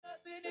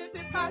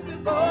is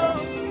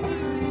impossible.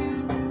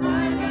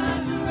 Right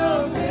now you're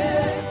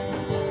broken.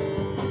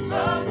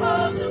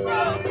 Strongholds are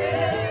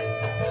broken.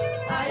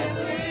 I am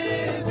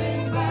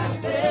living by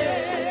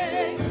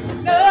faith.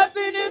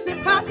 Nothing is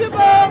impossible.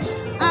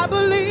 I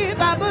believe,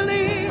 I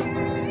believe.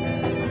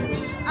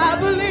 I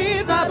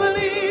believe, I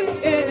believe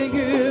in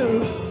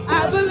you.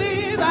 I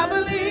believe, I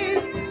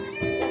believe.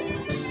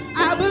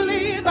 I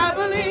believe, I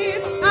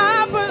believe.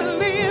 I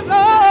believe,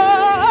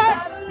 Lord.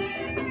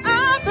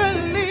 I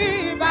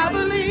believe, I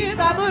believe,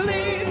 I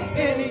believe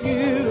in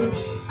you.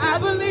 I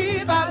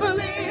believe, I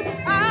believe,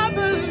 I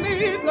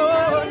believe,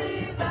 Lord.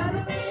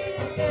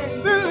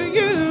 Through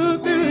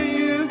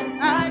you,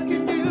 I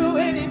can do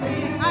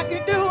anything. I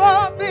can do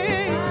all things.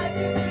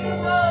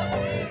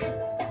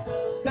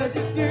 'Cause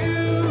it's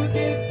you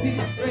gives me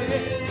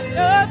strength.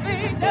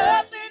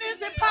 Nothing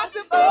is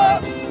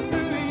impossible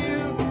through you.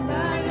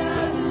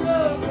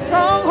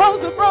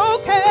 Strongholds are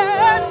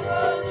broken.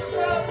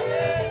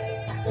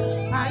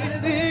 I am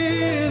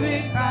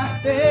living by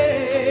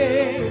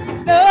faith.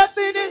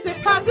 Nothing is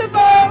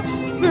impossible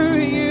through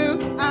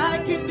you. I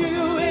can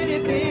do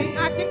anything.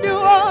 I can do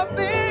all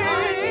things.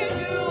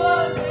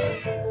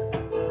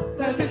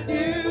 'Cause it's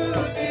you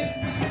gives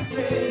me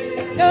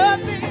strength.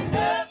 Nothing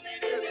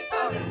is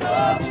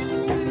impossible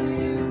through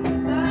you.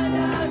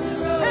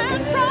 And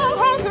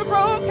strongholds are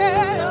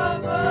broken.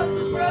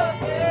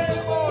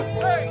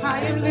 I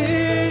am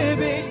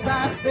living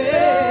by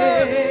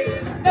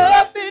faith.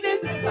 Nothing is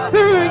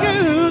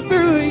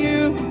through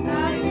you.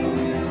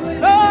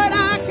 Lord,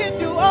 I can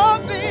do all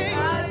things.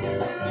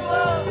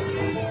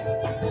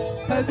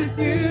 'Cause it's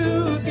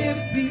you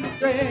gives me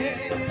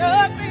strength.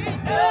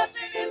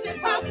 Nothing is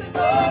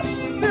impossible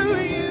through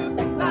you.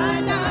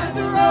 Blind eyes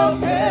are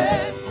open.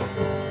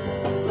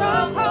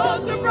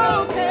 Strongholds are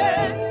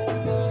broken.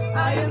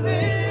 I am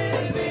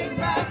living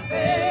by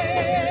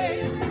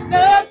faith.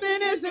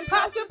 Nothing is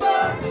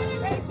impossible.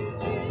 Thank you,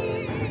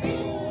 Jesus.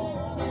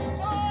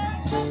 Lord,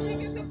 nothing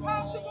is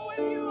impossible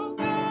in you, oh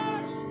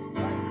God.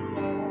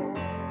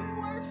 We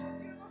worship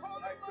you,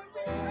 Holy One.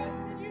 We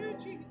trust in you,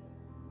 Jesus.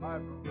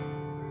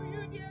 Through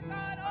you, dear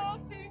God, all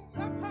things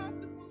are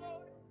possible,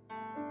 Lord.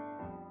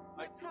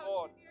 Thank you,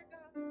 Lord.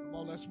 Come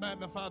on, let's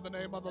magnify the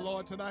name of the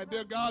Lord tonight.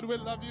 Dear God, we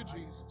love you,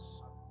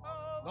 Jesus.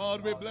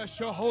 Lord, we bless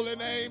your holy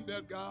name,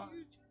 dear God.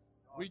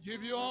 We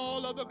give you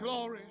all of the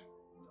glory,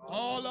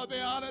 all of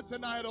the honor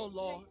tonight, oh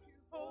Lord.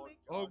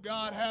 Oh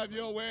God, have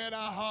your way in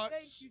our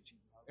hearts,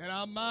 in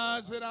our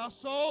minds, in our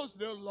souls,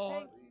 dear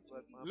Lord.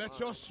 Let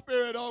your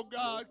spirit, oh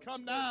God,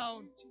 come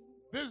down.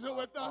 Visit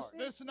with us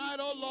this night,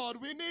 oh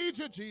Lord. We need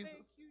you,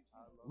 Jesus.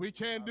 We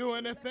can't do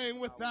anything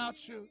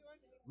without you.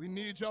 We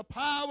need your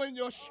power and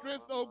your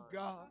strength, oh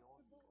God.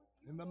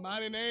 In the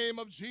mighty name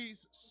of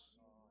Jesus.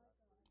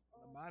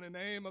 In the mighty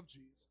name of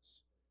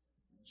Jesus.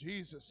 In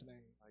Jesus'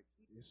 name.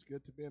 It's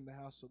good to be in the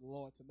house of the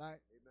Lord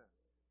tonight. Amen.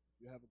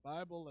 If you have a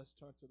Bible, let's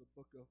turn to the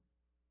book of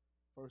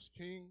 1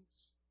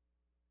 Kings.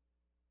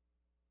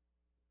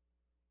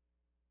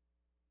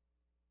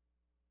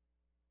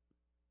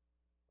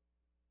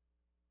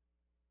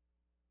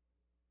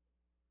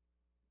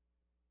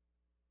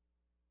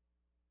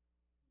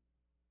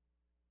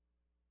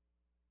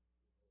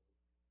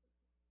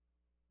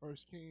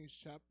 First Kings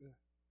chapter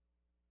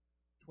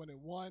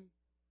 21,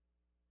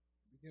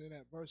 beginning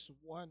at verse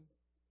 1.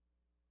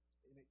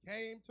 And it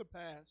came to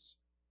pass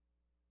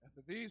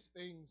after these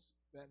things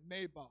that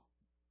Naboth,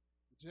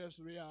 the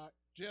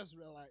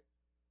Jezreelite,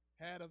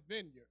 had a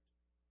vineyard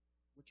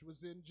which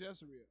was in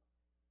Jezreel,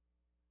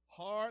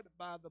 hard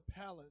by the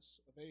palace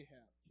of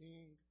Ahab,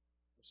 king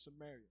of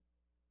Samaria.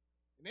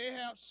 And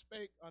Ahab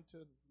spake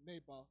unto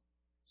Naboth,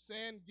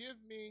 saying, Give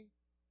me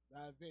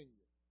thy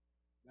vineyard,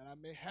 that I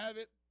may have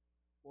it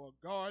for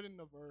a garden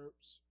of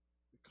herbs,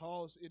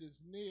 because it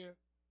is near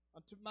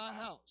unto my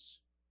house.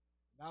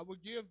 And I will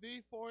give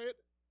thee for it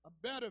a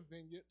better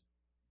vineyard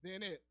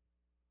than it.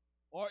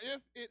 Or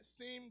if it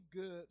seem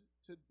good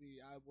to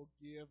thee, I will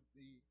give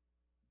thee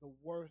the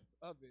worth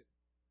of it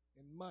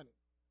in money.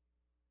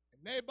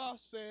 And Naboth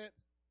said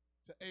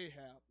to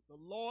Ahab, The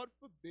Lord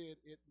forbid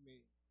it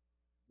me,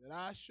 that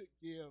I should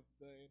give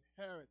the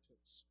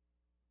inheritance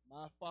of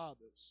my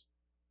fathers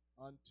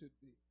unto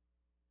thee.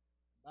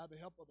 By the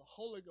help of the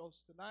Holy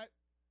Ghost tonight,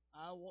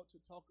 I want to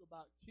talk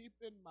about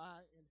keeping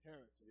my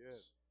inheritance.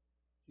 Yes.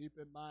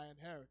 Keeping my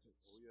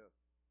inheritance. Oh, yeah.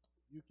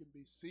 You can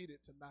be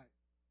seated tonight.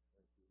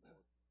 Thank you,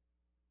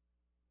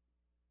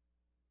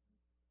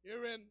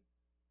 Lord. Here in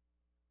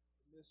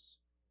this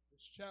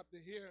chapter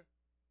here,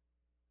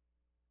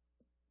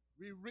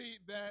 we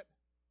read that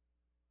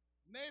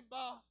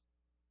Naboth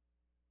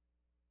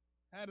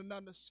had an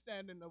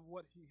understanding of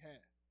what he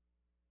had.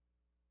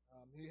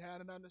 He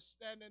had an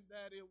understanding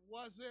that it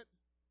wasn't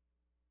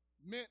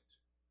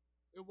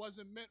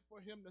meant for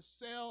him to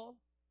sell.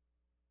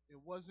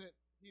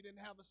 He didn't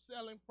have a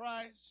selling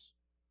price.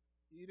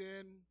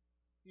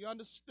 He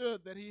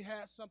understood that he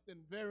had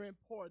something very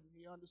important.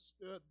 He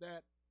understood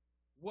that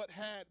what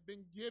had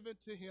been given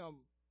to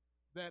him,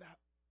 that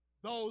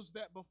those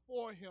that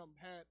before him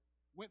had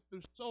went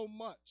through so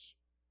much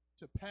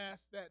to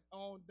pass that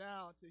on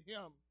down to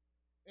him.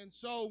 And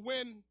so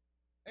when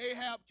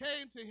Ahab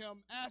came to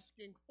him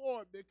asking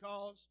for it,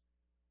 because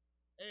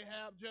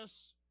Ahab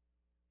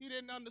he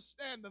didn't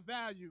understand the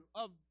value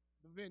of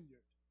the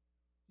vineyard.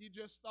 He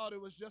just thought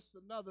it was just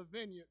another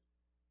vineyard.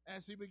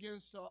 As he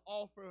begins to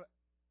offer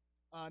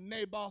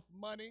Naboth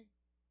money,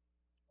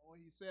 or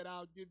he said,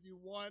 I'll give you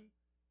one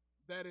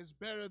that is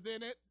better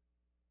than it.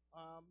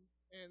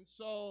 And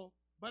so,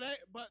 but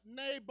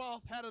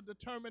Naboth had a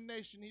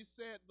determination. He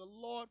said, the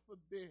Lord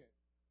forbid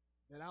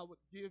that I would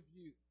give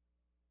you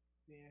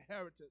the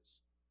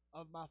inheritance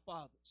of my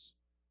fathers.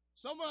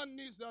 Someone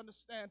needs to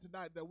understand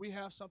tonight that we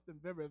have something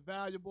very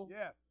valuable,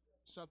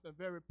 something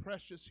very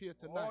precious here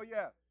tonight. Oh,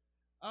 yeah.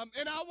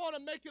 And I want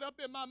to make it up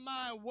in my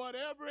mind,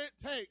 whatever it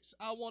takes,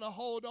 I want to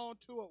hold on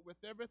to it with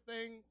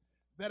everything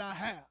that I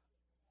have.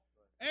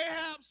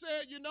 Ahab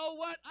said, you know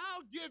what?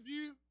 I'll give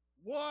you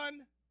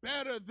one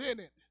better than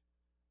it.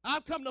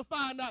 I've come to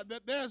find out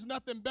that there's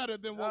nothing better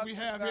than what we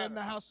have here in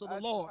the house of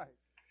the Lord. Right.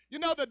 You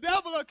know, the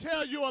devil will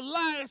tell you a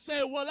lie and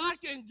say, well, I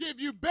can give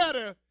you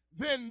better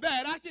than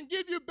that. I can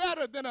give you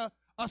better than a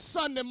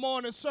Sunday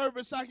morning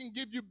service. I can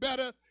give you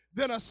better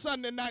than a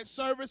Sunday night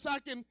service. I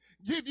can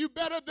give you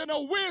better than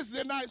a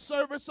Wednesday night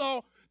service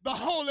or the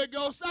Holy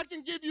Ghost. I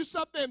can give you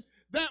something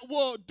that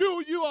will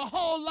do you a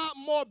whole lot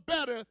more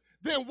better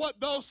than what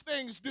those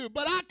things do.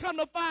 But I come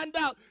to find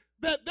out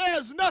that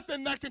there's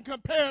nothing that can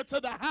compare to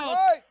the house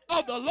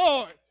of the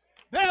Lord.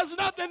 There's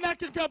nothing that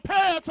can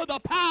compare to the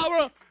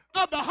power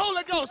of the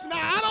Holy Ghost. Now,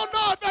 I don't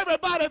know if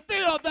everybody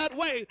feels that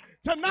way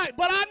tonight,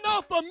 but I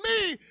know for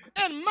me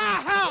and my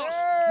house,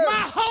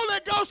 my Holy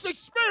Ghost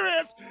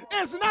experience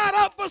is not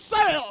up for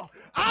sale.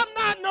 I'm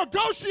not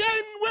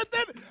negotiating with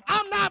it.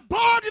 I'm not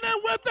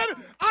bargaining with it.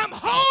 I'm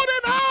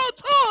holding on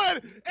to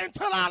it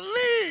until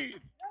I leave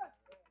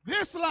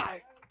this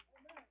life.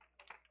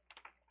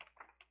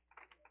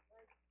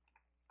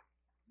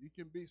 You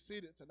can be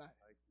seated tonight.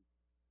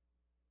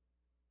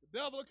 The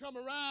devil will come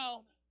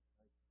around.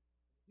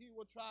 He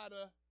will try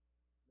to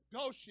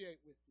negotiate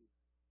with you.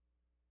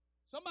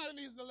 Somebody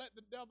needs to let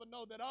the devil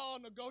know that all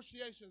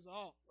negotiations are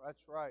off.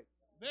 That's right.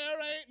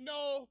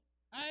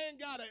 I ain't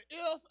got an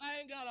if, I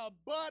ain't got a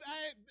but,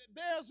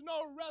 there's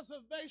no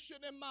reservation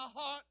in my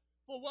heart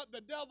for what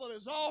the devil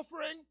is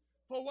offering,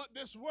 for what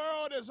this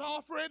world is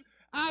offering.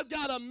 I've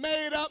got a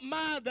made-up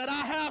mind that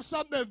I have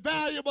something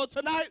valuable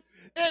tonight.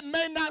 It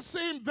may not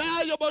seem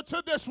valuable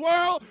to this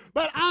world,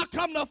 but I'll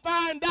come to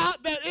find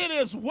out that it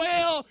is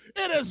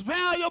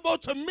valuable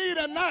to me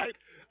tonight.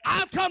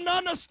 I've come to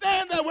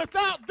understand that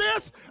without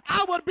this,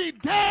 I would be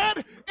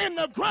dead in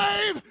the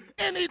grave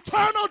in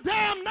eternal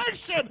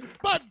damnation.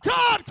 But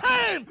God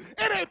came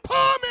and He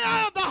pulled me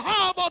out of the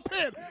horrible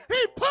pit.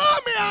 He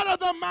pulled me out of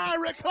the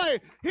miry clay.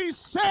 He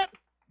set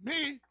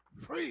me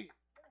free.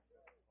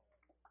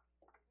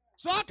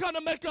 So I kind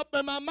of make up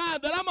in my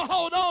mind that I'm going to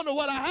hold on to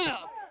what I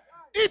have.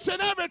 Each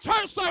and every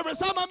church service,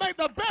 I'm going to make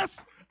the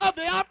best of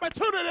the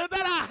opportunity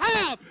that I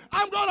have.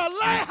 I'm going to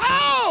lay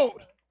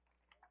hold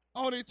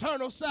on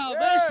eternal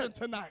salvation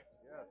tonight.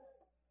 Yes.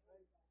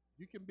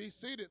 You can be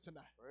seated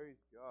tonight.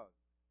 Praise God.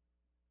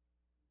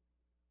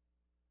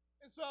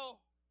 And so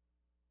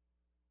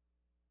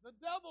the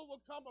devil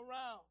will come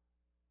around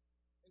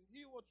and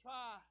he will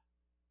try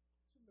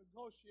to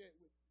negotiate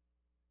with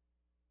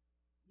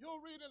you. You'll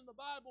read in the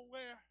Bible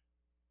where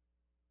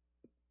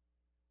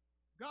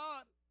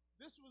God,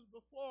 this was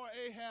before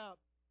Ahab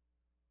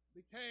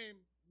became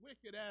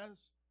wicked,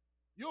 as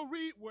you'll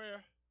read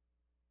where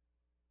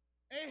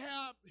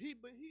Ahab, he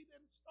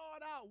didn't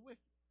start out wicked.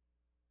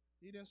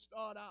 He didn't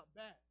start out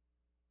bad.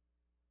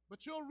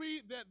 But you'll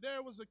read that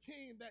there was a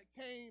king that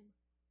came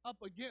up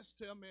against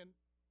him, and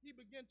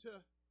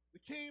the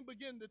king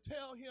began to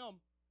tell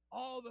him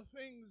all the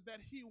things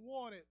that he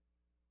wanted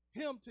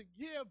him to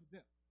give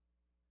them.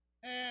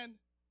 And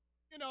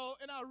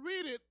and I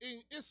read it,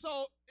 and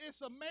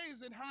it's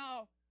amazing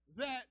how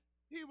that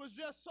he was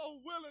just so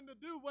willing to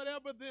do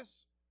whatever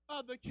this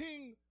other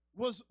king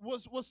was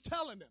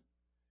telling him.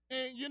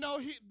 And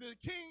the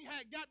king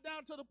had got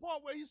down to the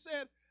point where he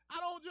said,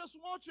 I don't just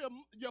want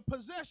your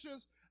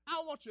possessions,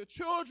 I want your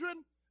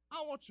children,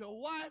 I want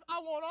your wife, I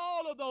want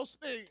all of those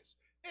things.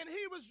 And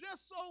he was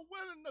just so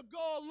willing to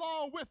go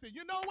along with it.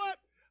 You know what?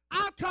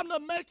 I come to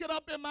make it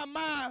up in my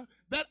mind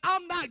that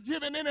I'm not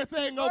giving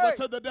anything over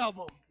to the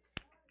devil.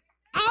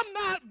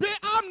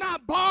 I'm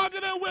not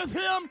bargaining with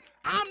him.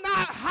 I'm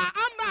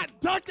not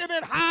ducking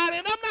and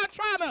hiding.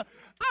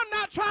 I'm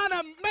not trying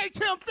to make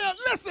him feel.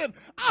 Listen,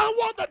 I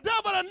want the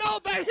devil to know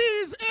that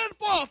he's in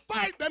for a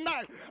fight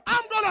tonight.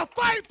 I'm going to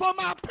fight for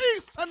my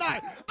peace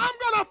tonight. I'm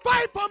going to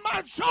fight for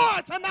my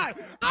joy tonight.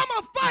 I'm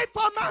going to fight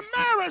for my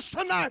marriage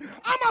tonight.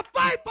 I'm going to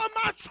fight for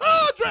my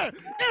children.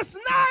 It's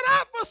not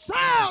up for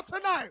sale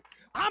tonight.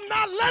 I'm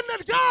not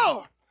letting it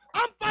go.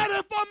 I'm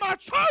fighting for my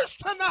church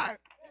tonight.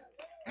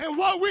 And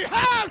what we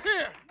have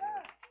here,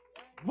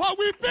 what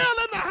we feel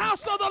in the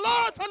house of the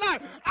Lord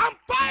tonight, I'm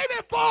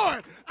fighting for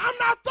it. I'm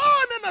not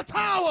throwing in the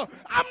towel.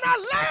 I'm not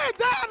laying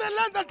down and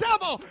letting the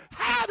devil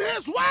have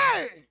his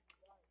way.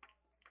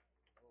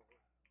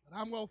 But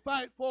I'm going to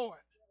fight for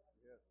it.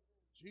 Yes.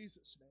 In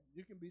Jesus' name.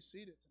 You can be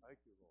seated tonight. Thank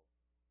you, Lord.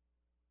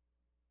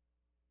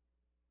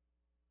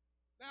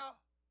 Now,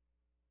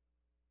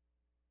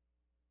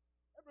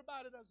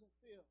 everybody doesn't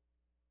feel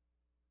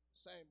the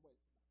same way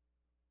tonight.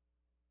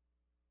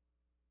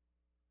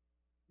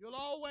 You'll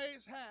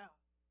always have,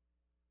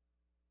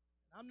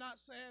 and I'm not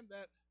saying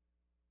that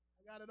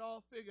I got it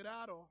all figured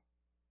out or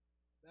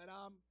that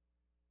I'm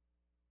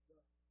the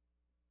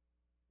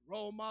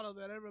role model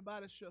that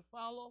everybody should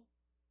follow.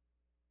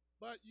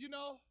 But you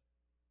know,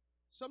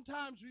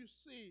 sometimes you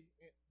see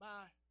it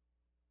by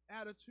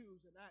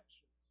attitudes and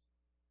actions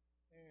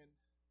and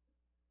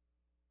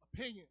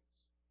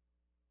opinions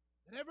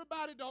that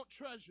everybody don't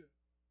treasure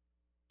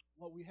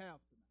what we have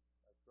tonight.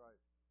 That's right.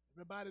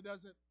 Everybody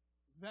doesn't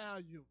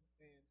value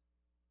and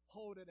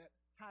hold it at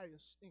high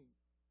esteem.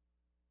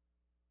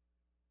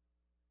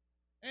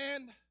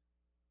 And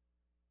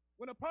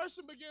when a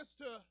person begins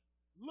to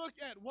look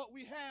at what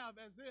we have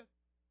as if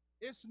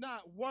it's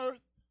not worth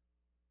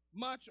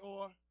much,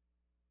 or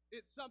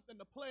it's something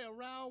to play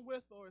around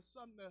with, or it's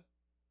something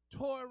to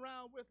toy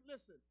around with,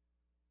 listen,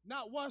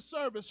 not one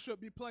service should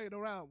be played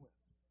around with.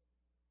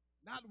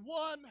 Not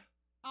one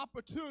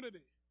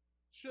opportunity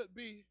should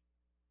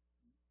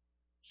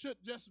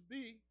just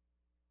be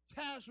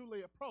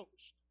casually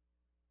approached.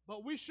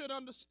 But we should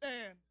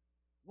understand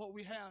what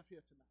we have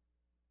here tonight.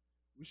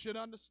 We should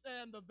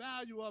understand the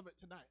value of it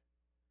tonight.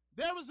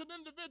 There was an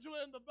individual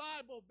in the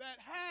Bible that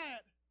had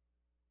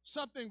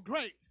something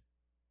great.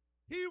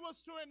 He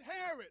was to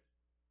inherit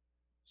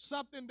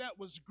something that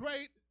was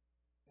great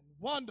and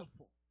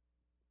wonderful.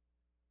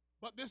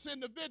 But this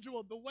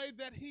individual, the way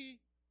that he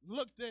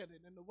looked at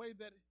it and the way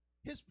that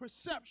his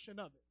perception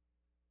of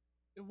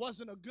it, it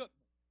wasn't a good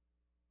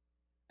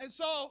one. And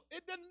so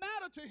it didn't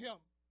matter to him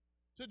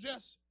to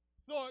just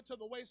throw it to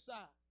the wayside.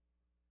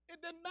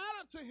 It didn't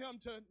matter to him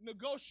to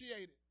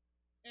negotiate it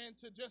and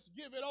to just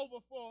give it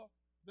over for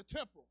the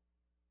temporal,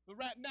 the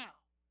right now.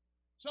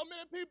 So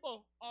many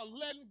people are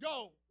letting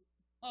go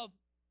of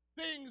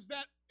things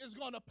that is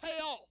going to pay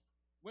off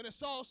when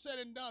it's all said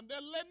and done.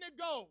 They're letting it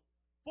go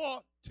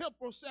for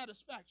temporal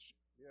satisfaction.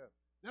 Yeah.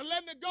 They're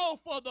letting it go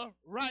for the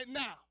right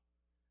now.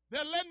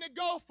 They're letting it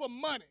go for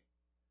money.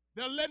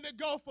 They're letting it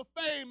go for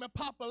fame and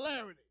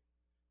popularity.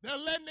 They're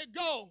letting it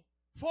go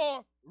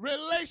for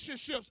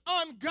relationships,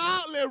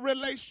 ungodly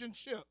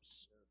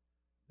relationships.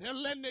 They're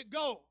letting it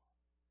go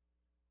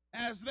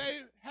as they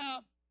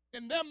have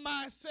in their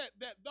mindset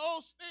that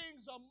those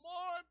things are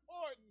more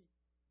important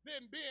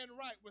than being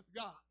right with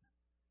God.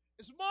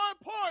 It's more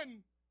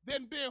important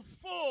than being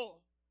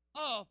full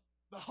of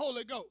the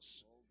Holy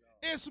Ghost.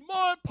 It's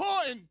more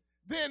important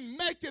than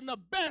making the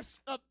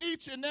best of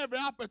each and every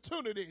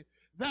opportunity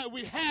that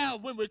we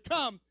have when we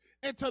come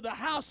into the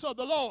house of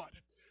the Lord.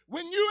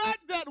 When you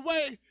act that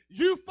way,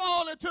 you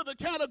fall into the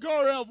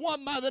category of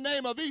one by the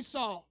name of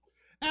Esau,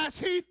 as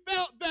he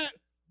felt that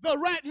the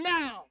right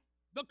now,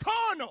 the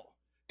carnal,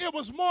 it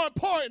was more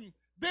important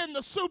than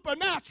the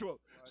supernatural.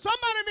 Right.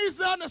 Somebody needs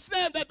to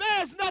understand that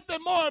there is nothing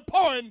more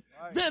important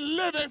than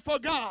living for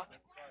God.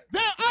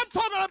 I'm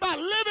talking about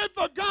living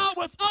for God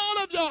with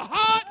all of your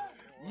heart,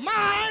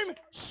 mind,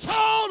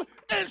 soul,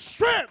 and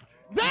strength.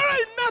 There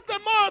ain't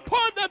nothing more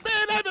important than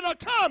being able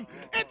to come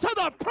into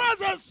the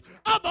presence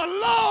of the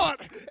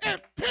Lord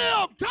and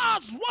feel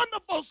God's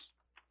wonderful.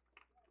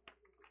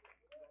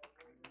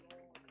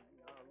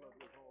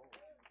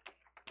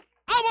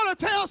 I want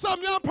to tell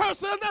some young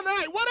person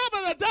tonight,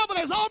 whatever the devil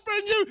is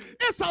offering you,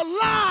 it's a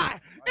lie.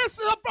 It's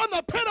from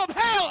the pit of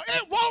hell.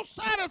 It won't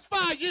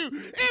satisfy you.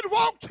 It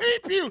won't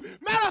keep you.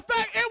 Matter of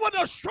fact, it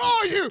will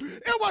destroy you.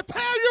 It will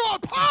tear you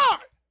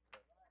apart.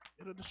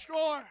 It'll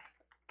destroy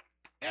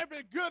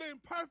every good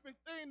and perfect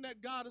thing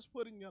that God has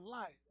put in your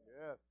life.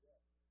 Yes.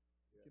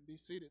 You can be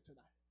seated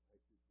tonight.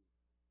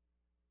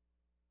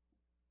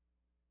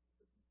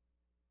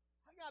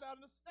 I got to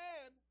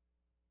understand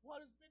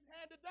what has been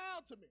handed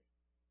down to me.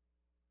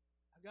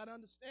 I got to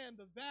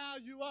understand the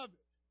value of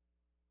it.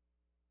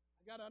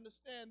 I got to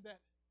understand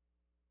that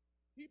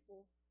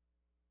people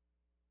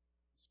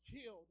was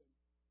killed and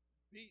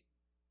beaten,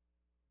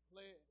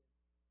 bled,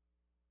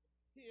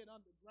 and hid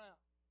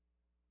underground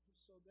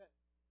just so that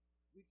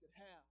we could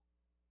have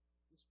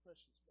this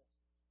precious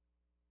message.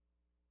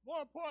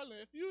 More importantly,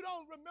 if you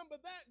don't remember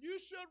that,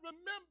 you should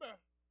remember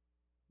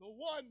the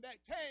one that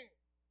came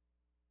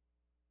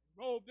and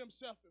robed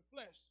himself in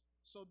flesh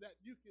so that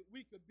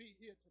we could be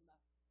here tonight.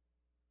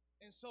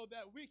 And so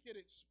that we could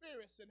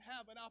experience and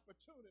have an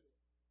opportunity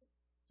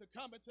to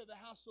come into the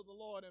house of the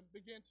Lord and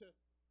begin to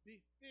be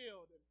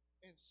filled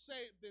and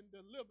saved and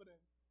delivered and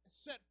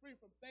set free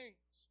from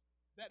things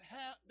that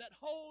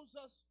holds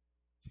us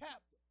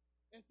captive.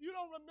 If you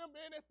don't remember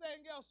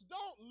anything else,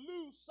 don't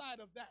lose sight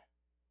of that.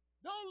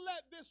 Don't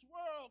let this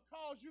world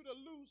cause you to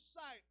lose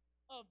sight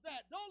of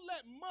that. Don't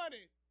let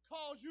money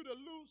cause you to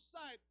lose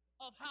sight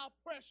of how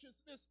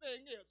precious this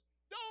thing is.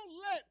 Don't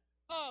let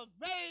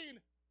vain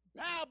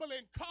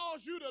babbling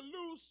cause you to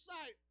lose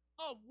sight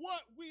of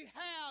what we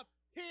have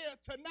here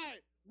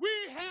tonight. We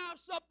have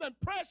something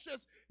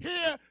precious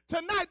here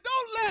tonight.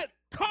 Don't let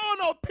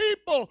carnal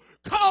people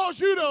cause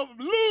you to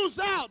lose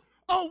out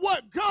on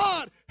what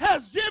God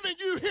has given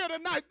you here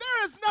tonight.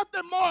 There is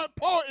nothing more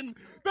important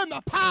than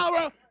the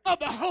power of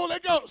the Holy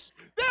Ghost.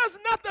 There's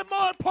nothing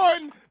more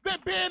important than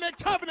being in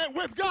covenant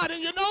with God.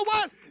 And you know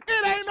what?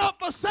 It ain't up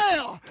for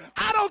sale.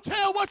 I don't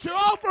care what you're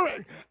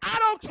offering. I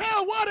don't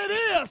care what it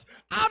is.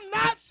 I'm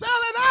not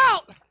selling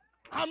out.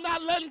 I'm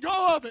not letting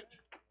go of it.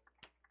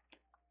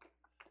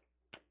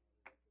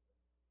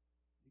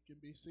 You can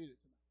be seated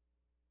tonight.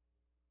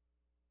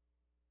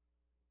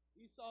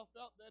 Esau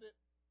felt that it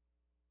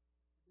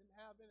didn't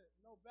have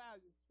no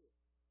value to it.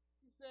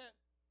 He said,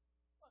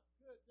 what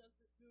good does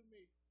it do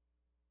me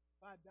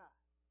if I die?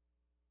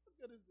 What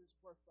good is this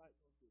birthright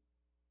going to do?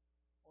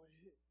 Or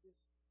this,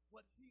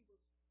 what he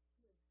was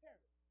to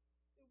inherit.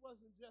 It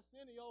wasn't just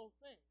any old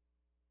thing.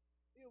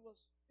 It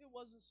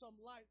wasn't some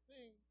light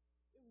thing.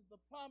 It was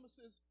the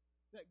promises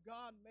that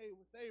God made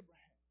with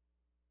Abraham.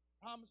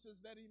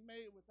 Promises that he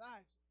made with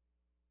Isaac.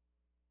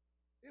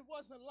 It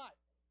wasn't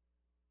light.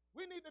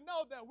 We need to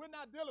know that we're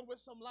not dealing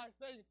with some light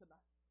thing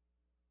tonight.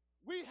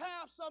 We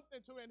have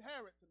something to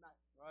inherit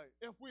tonight. Right.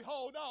 If we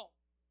hold on.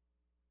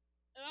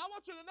 And I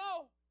want you to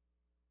know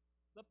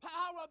the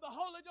power of the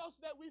Holy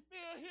Ghost that we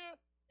feel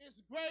here is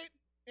great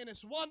and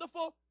it's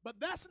wonderful, but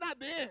that's not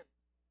the end.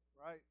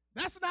 Right.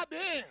 That's not the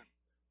end.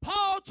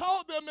 Paul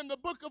told them in the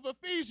book of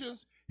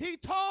Ephesians, he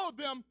told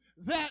them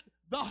that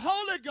the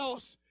Holy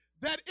Ghost,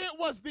 that it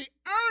was the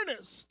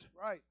earnest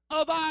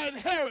of our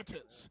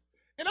inheritance.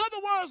 In other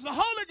words, the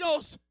Holy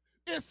Ghost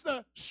is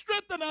to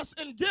strengthen us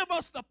and give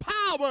us the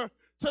power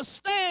to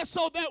stand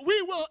so that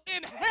we will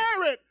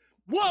inherit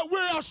what we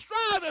are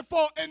striving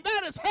for, and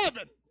that is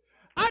heaven.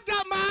 I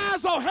got my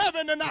eyes on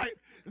heaven tonight.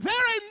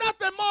 There ain't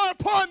nothing more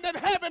important than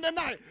heaven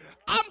tonight.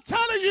 I'm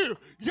telling you,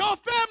 your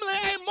family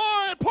ain't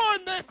more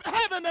important than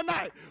heaven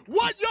tonight.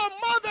 What your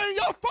mother and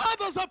your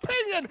father's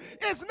opinion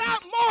is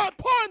not more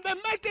important than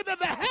making it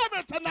to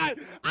heaven tonight.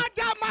 I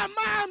got my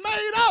mind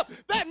made up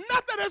that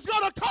nothing is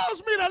going to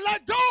cause me to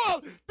let go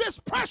of this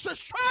precious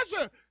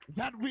treasure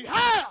that we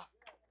have.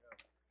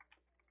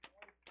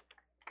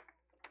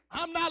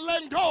 I'm not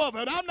letting go of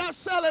it. I'm not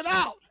selling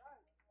out.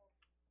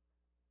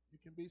 You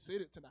can be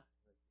seated tonight.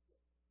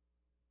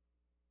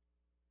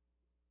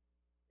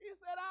 He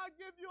said, I'll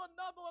give you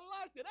another one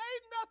like it.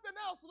 Ain't nothing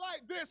else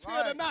like this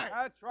here tonight.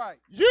 That's right.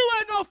 You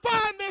ain't going to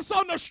find this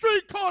on the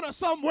street corner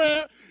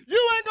somewhere.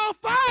 You ain't going to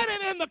find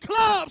it in the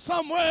club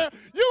somewhere.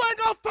 You ain't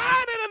going to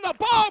find it in the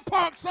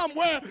ballpark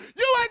somewhere.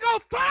 You ain't going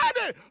to find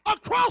it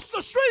across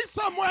the street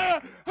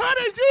somewhere.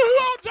 Honey, you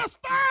won't just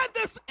find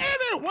this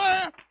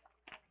anywhere.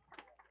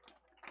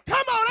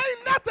 Come on,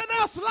 ain't nothing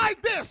else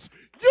like this.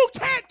 You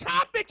can't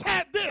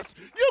copycat this.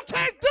 You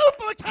can't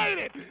duplicate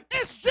it.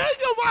 It's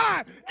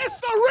genuine. It's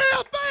the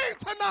real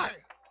thing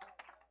tonight.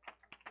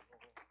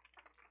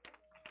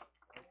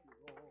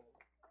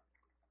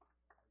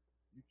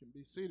 You can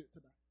be seated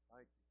tonight.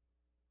 Thank you.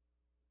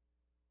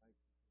 Thank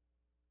you.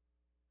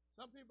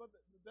 Some people,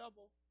 the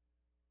devil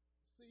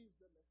deceives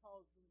them and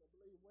causes them to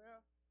believe,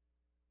 well,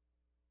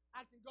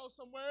 I can go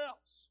somewhere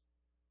else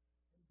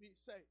and be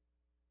safe.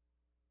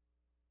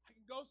 I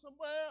can go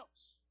somewhere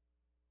else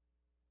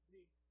and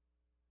be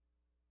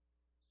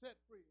set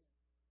free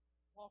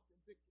and walk in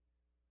victory.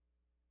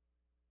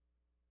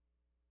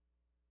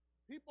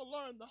 People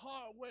learn the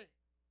hard way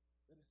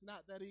that it's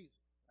not that easy.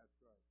 That's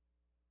right.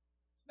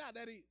 It's not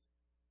that easy.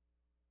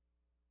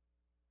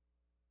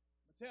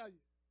 I'm going to tell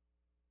you,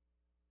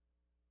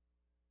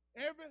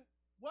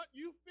 what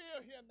you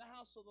feel here in the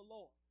house of the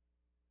Lord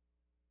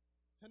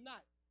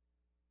tonight,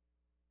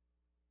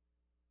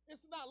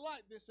 it's not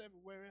like this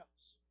everywhere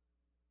else.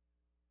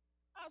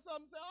 I saw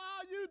them say,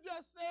 oh, you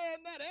just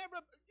saying that.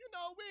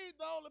 We ain't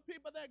the only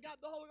people that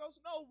got the Holy Ghost.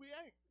 No, we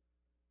ain't.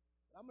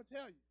 But I'm going to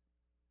tell you,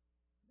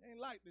 it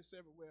ain't like this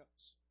everywhere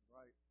else.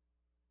 Right.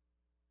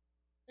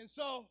 And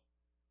so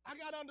I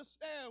got to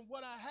understand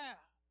what I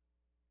have.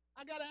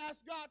 I got to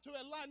ask God to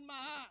enlighten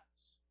my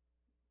eyes.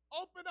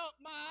 Open up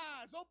my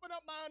eyes. Open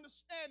up my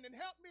understanding.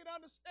 Help me to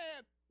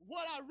understand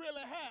what I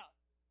really have.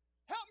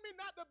 Help me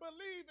not to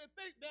believe and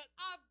think that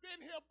I've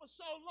been here for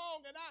so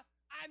long and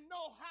I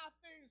know how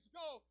things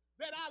go,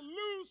 that I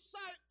lose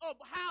sight of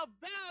how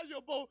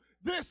valuable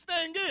this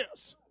thing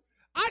is.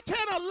 I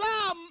can't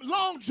allow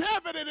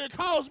longevity to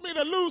cause me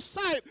to lose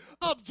sight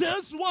of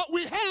just what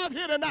we have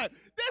here tonight.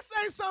 This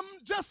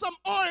ain't just some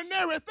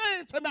ordinary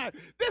thing tonight.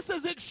 This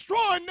is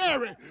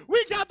extraordinary.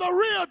 We got the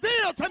real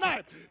deal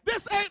tonight.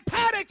 This ain't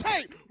patty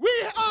cake. We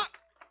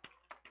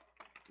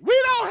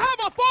don't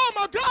have a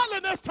form of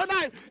godliness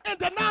tonight and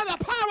deny the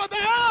power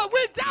thereof.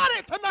 We got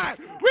it tonight.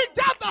 We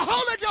got the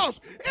Holy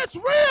Ghost. It's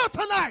real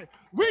tonight.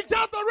 We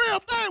got the real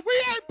thing. We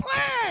ain't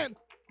playing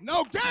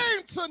no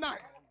game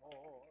tonight.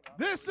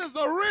 This is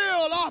the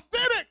real,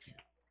 authentic,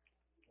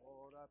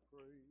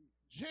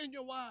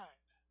 genuine.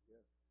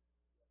 You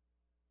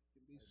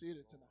can be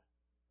seated tonight.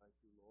 Thank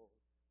you, Lord.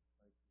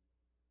 Thank you.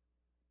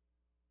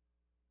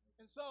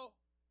 And so,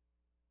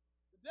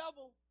 the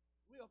devil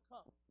will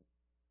come.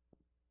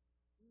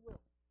 He will.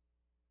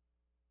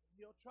 And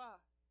he'll try to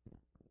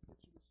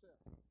get you to sell.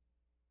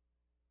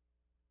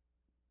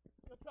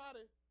 to try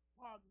to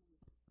bargain with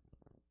you,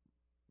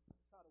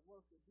 try to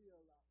work a deal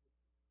out with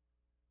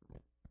you.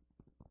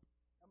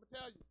 I'm going to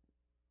tell you,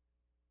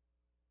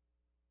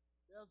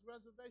 there's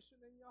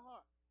reservation in your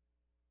heart.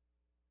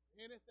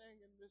 Anything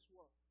in this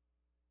world,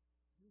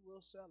 you will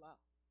sell out.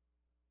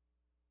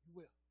 You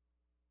will.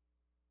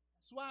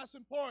 That's why it's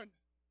important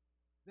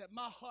that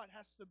my heart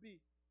has to be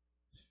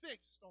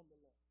fixed on the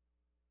Lord.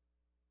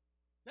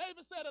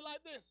 David said it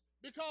like this,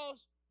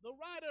 because the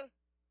writer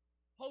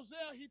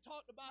Hosea, he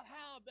talked about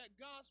how that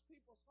God's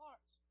people's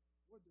hearts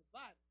were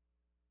divided.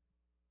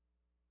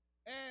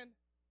 And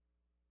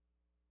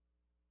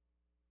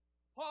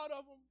part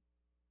of them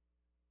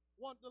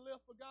want to live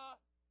for God.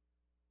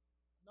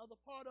 Another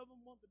part of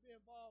them want to be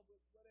involved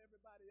with what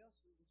everybody else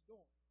is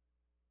doing.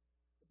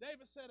 But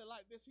David said it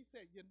like this. He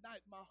said,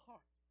 unite my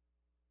heart.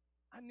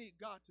 I need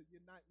God to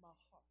unite my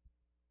heart,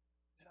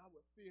 that I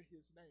would fear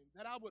his name,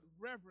 that I would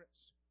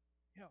reverence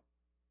him,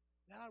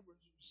 that I would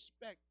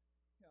respect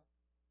him,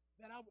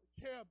 that I would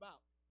care about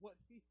what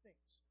he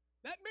thinks.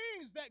 That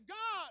means that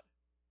God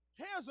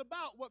cares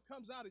about what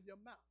comes out of your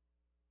mouth.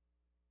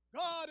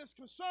 God is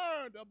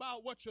concerned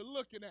about what you're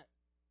looking at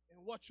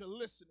and what you're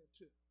listening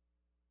to.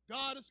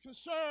 God is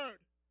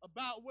concerned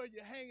about where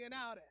you're hanging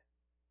out at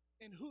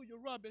and who you're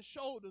rubbing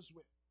shoulders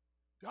with.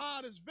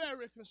 God is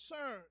very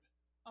concerned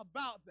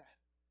about that.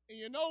 And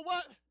you know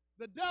what?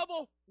 The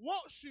devil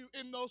wants you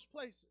in those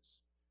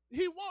places.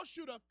 He wants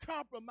you to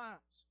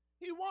compromise.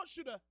 He wants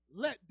you to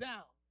let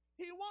down.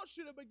 He wants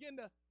you to begin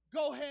to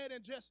go ahead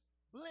and just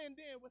blend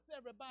in with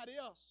everybody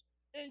else.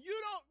 And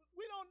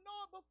we don't know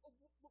it, but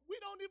we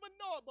don't even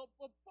know it. But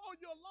before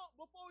you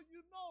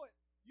know it,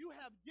 you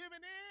have given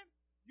in.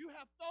 You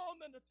have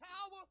thrown in the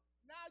towel.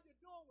 Now you're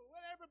doing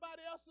what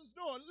everybody else is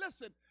doing.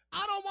 Listen,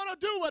 I don't want to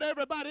do what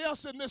everybody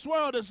else in this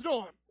world is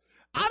doing.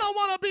 I don't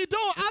want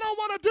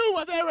to do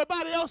what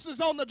everybody else is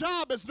on the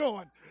job is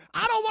doing.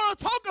 I don't want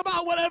to talk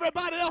about what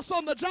everybody else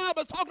on the job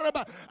is talking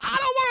about. I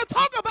don't want to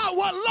talk about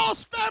what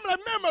lost family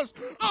members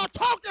are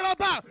talking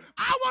about.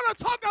 I want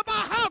to talk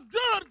about how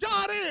good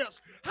God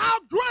is, how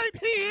great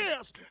he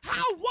is,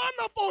 how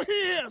wonderful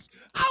he is.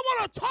 I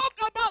want to talk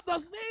about the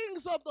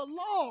things of the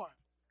Lord.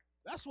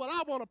 That's what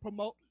I want to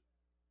promote.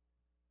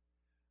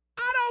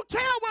 I don't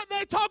care what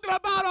they're talking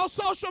about on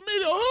social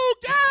media. Who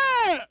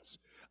cares?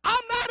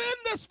 I'm not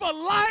in this for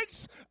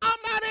likes. I'm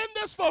not in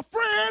this for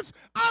friends.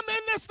 I'm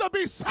in this to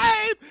be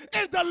saved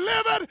and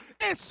delivered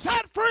and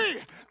set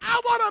free.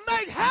 I want to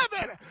make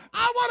heaven.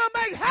 I want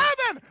to make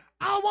heaven.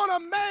 I want to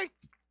make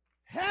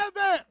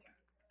heaven.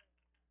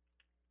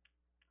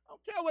 I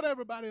don't care what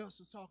everybody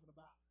else is talking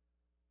about,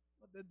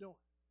 what they're doing.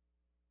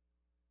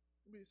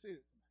 Let me see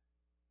it.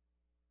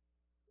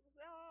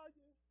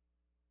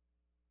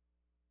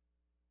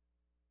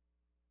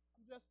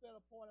 I'm just at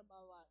a point in my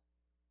life.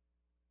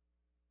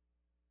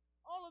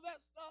 All of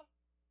that stuff,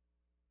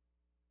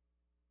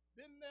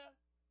 been there,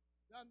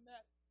 done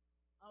that.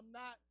 I'm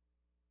not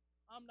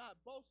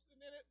boasting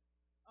in it.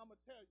 I'm going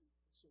to tell you,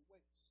 it's a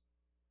waste.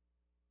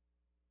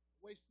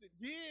 Wasted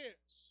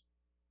years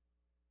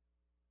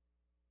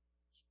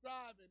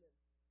striving and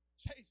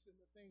chasing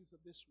the things of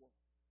this world.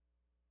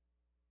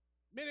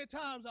 Many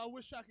times I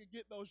wish I could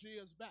get those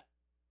years back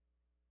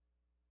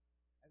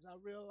as I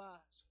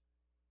realize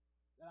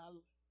that I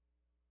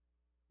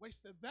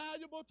wasted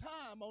valuable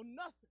time on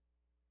nothing.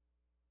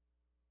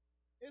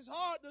 It's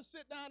hard to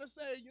sit down and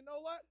say, you know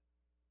what?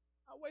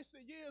 I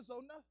wasted years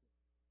on nothing.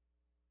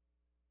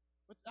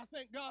 But I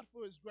thank God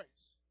for his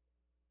grace.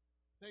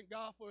 Thank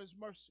God for his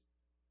mercy.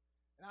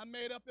 And I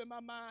made up in my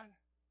mind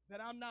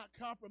that I'm not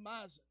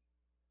compromising.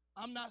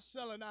 I'm not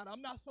selling out.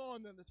 I'm not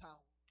throwing in the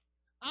towel.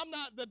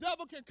 The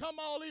devil can come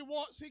all he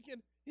wants.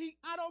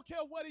 I don't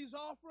care what he's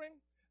offering.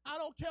 I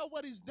don't care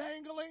what he's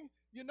dangling.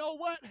 You know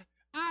what?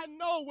 I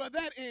know where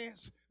that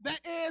ends. That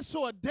ends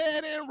to a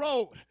dead-end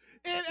road.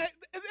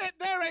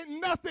 There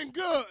ain't nothing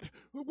good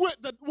with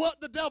what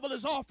the devil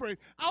is offering.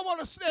 I want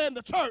to stay in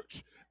the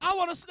church. I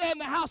want to stay in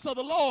the house of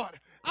the Lord.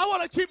 I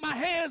want to keep my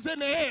hands in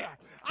the air.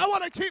 I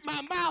want to keep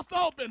my mouth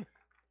open.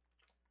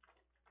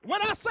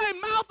 When I say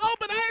mouth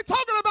open, I ain't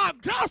talking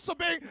about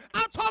gossiping.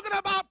 I'm talking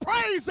about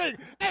praising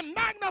and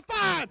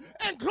magnifying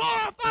and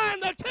glorifying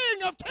the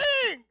King of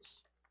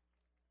Kings.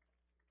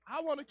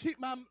 I want to keep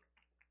a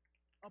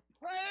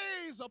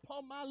praise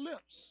upon my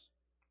lips.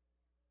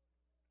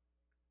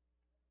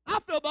 I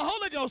feel the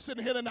Holy Ghost in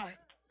here tonight.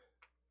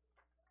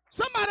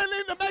 Somebody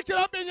needs to make it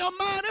up in your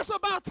mind. It's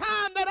about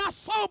time that I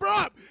sober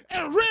up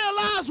and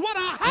realize what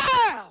I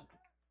have.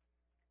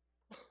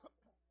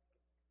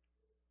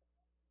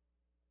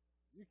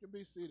 You can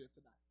be seated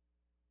tonight.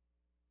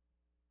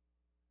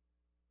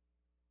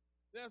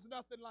 There's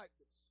nothing like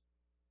this.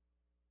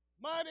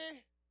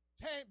 Money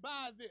can't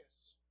buy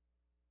this.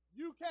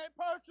 You can't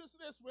purchase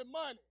this with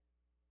money.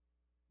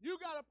 You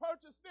got to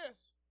purchase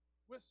this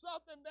with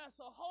something that's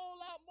a whole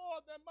lot more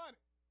than money.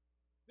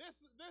 This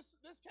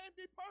can't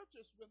be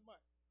purchased with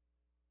money.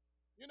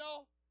 You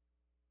know,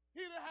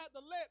 Peter had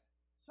to let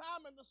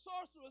Simon the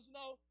sorcerer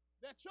know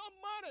that your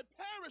money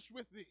perish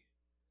with thee.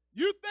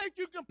 You think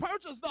you can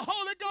purchase the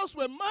Holy Ghost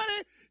with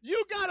money?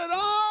 You got it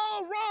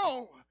all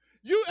wrong.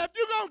 If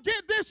you're going to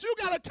get this, you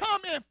got to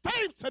come in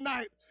faith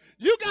tonight.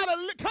 You got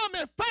to come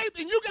in faith,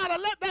 and you got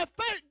to let that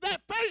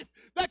faith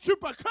that you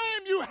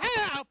proclaim you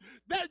have,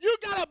 that you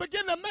got to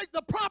begin to make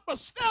the proper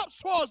steps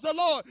towards the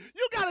Lord.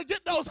 You got to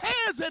get those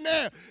hands in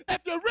there.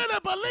 If you really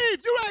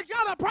believe, you ain't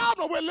got a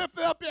problem with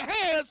lifting up your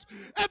hands.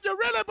 If you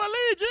really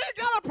believe, you ain't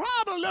got a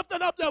problem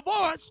lifting up your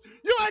voice.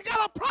 You ain't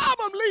got a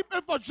problem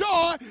leaping for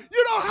joy.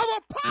 You don't have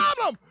a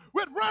problem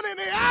with running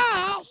the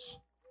aisles.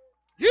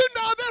 You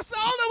know this is the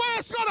only way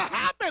it's going to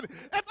happen.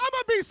 If I'm going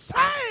to be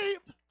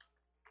saved,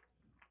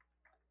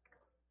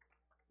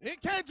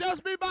 it can't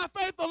just be by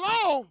faith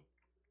alone.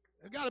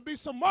 There got to be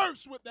some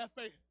works with that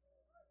faith.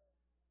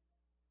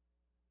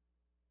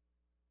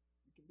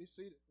 You can be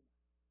seated.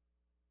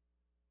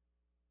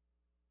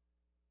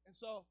 And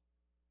so,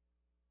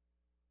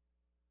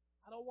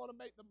 I don't want to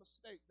make the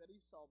mistake that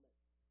Esau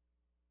made.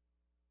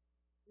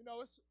 You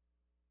know,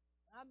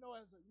 I know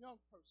as a young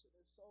person,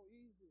 it's so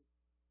easy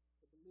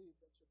to believe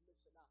that you're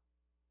missing out.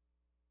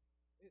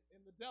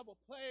 And the devil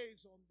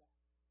plays on that.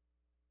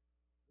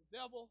 The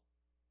devil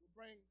will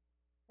bring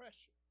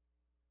pressure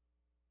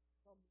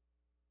from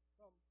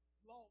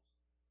lost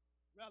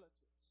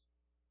relatives,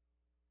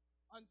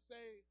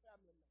 unsaved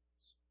family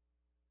members.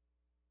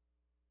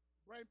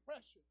 Bring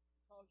pressure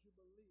because you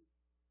believe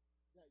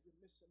that you're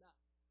missing out.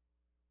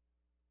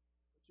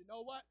 But you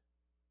know what?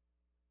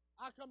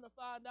 I come to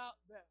find out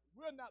that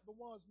we're not the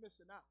ones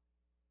missing out.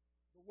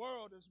 The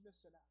world is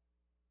missing out.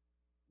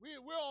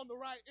 We're on the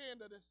right end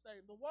of this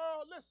thing. The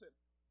world, listen,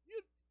 you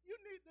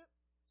need to,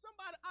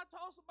 I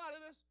told somebody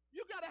this,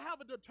 you got to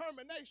have a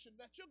determination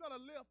that you're going to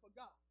live for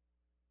God.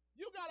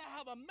 You got to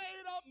have a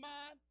made-up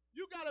mind.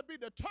 You got to be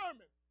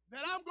determined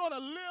that I'm going to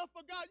live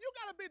for God. You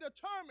got to be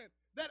determined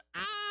that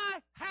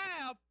I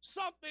have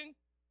something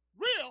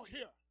real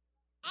here.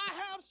 I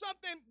have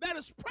something that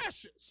is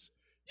precious.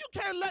 You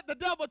can't let the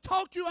devil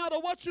talk you out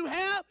of what you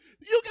have.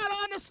 You got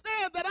to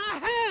understand that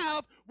I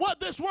have what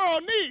this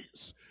world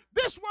needs.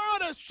 This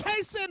world is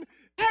chasing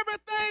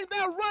everything.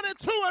 They're running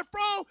to and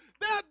fro.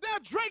 They're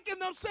drinking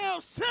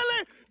themselves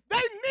silly. They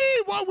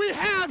need what we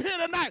have here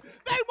tonight.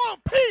 They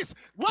want peace.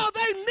 Well,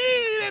 they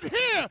need it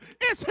here.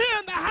 It's here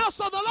in the house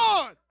of the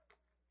Lord.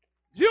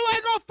 You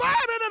ain't going to find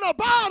it in a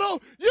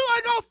bottle. You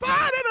ain't going to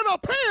find it in a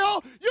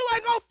pill. You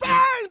ain't going to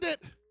find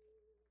it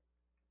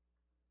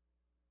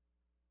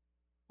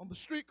on the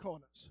street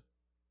corners.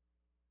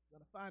 You're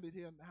going to find it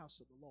here in the house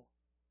of the Lord.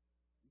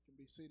 You can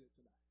be seated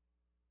tonight.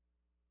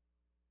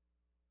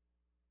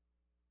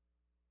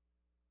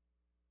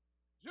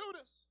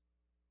 Judas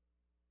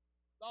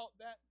thought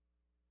that,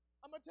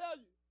 I'm going to tell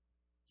you,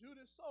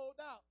 Judas sold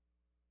out.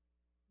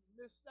 He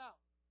missed out.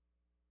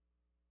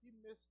 He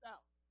missed out.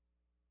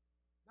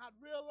 Not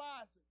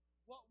realizing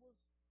what was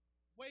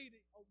awaiting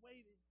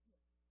him.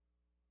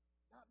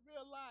 Not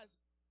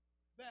realizing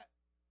that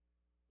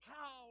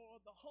power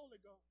of the Holy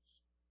Ghost,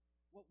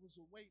 what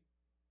was awaiting.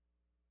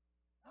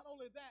 Not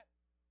only that,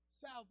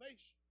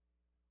 salvation.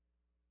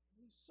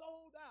 He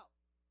sold out.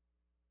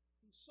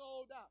 He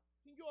sold out.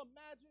 Can you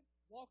imagine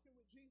walking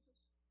with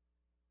Jesus?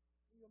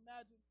 Can you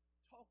imagine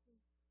talking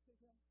to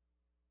him?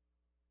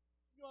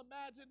 Can you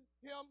imagine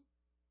him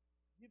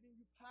giving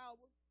you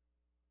power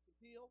to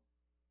heal,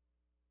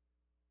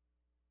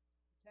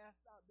 to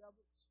cast out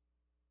devils?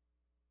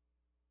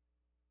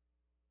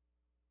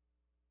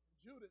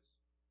 Judas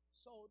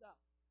sold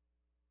out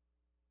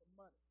for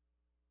money.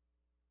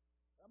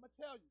 I'm going to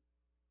tell you,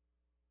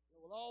 there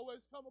will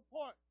always come a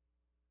point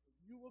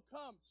where you will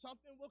come,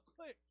 something will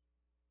click.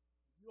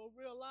 You'll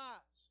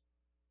realize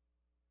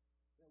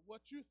that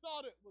what you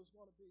thought it was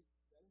going to be,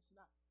 that it's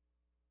not.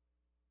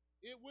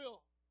 It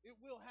will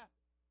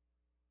happen.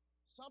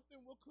 Something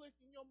will click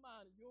in your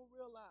mind and you'll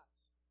realize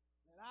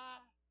that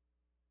I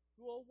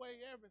threw away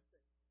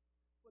everything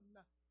for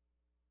nothing.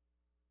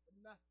 For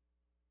nothing.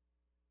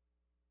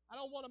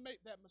 I don't want to make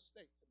that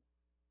mistake tonight.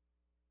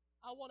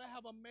 I want to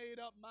have a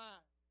made-up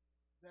mind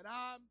that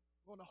I'm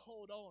going to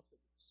hold on to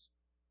this.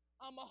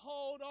 I'm going to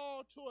hold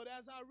on to it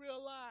as I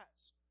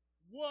realize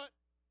what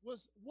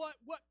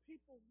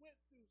people went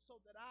through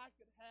so that I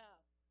could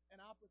have an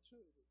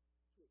opportunity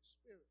to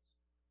experience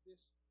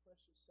this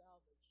precious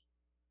salvation.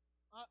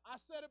 I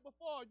said it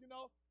before,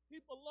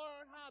 people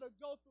learn how to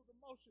go through the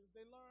motions.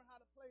 They learn how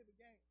to play the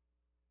game.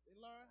 They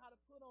learn how to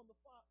put on the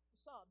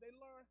facade. They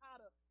learn how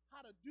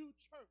to do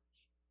church.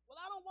 Well,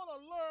 I don't want to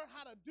learn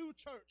how to do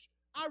church.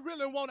 I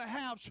really want to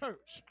have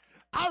church.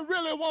 I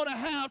really want to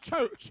have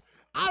church.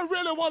 I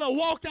really want to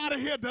walk out of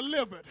here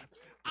delivered.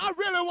 I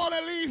really want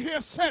to leave here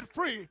set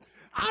free.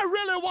 I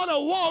really want to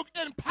walk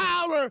in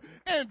power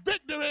and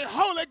victory,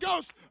 Holy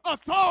Ghost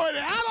authority.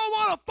 I don't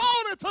want to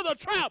fall into the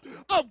trap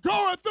of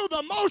going through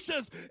the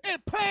motions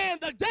and playing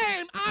the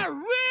game. I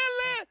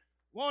really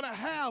want to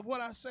have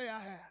what I say I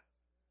have.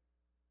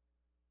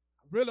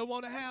 I really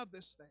want to have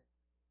this thing.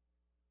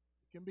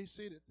 You can be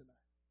seated tonight.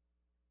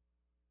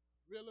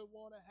 Really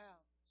want to have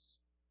this.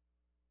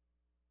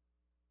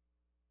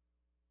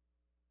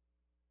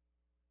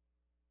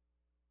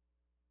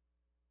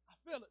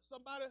 feel it.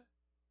 Somebody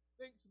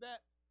thinks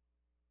that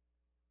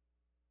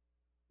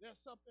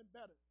there's something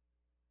better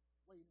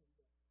waiting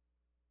there.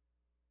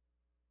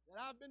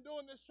 That I've been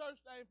doing this church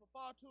thing for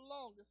far too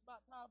long. It's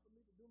about time for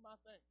me to do my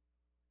thing.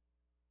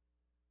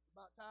 It's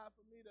about time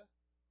for me to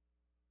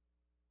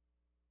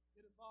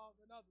get involved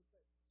in other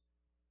things.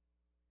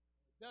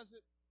 It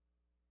doesn't,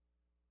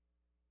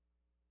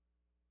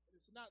 and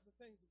it's not the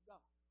things of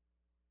God.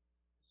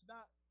 It's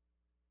not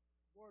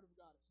the Word of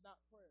God. It's not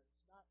prayer.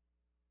 It's not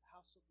the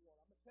house of the Lord.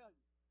 I'm going to tell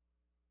you,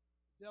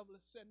 the devil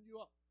is setting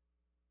you up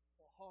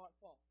for a hard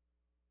fall.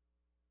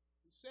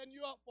 He's setting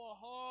you up for a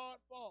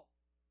hard fall.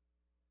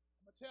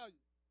 I'm going to tell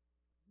you,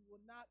 you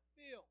will not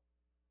feel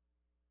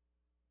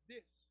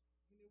this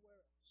anywhere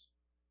else.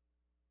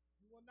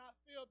 You will not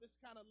feel this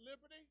kind of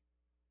liberty,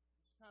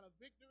 this kind of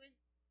victory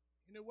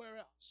anywhere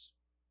else.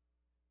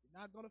 You're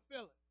not going to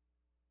feel it.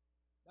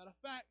 Matter of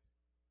fact,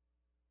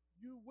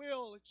 you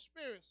will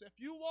experience, if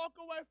you walk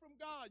away from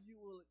God, you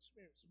will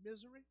experience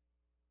misery,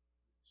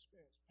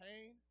 experience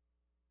pain,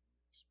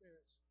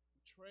 experience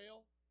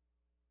betrayal.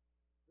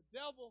 The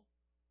devil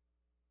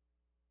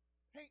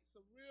paints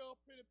a real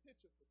pretty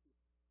picture for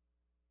people.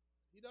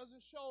 He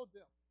doesn't show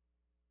them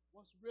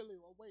what's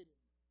really awaiting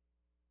them.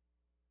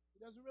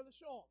 He doesn't really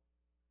show them.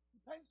 He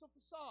paints a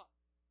facade.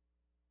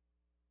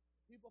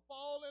 People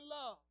fall in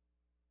love.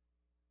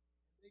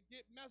 They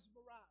get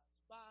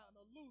mesmerized by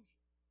an illusion.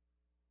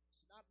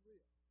 It's not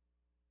real.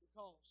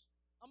 Because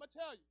I'm going to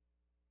tell you,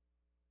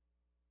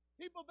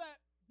 people that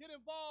get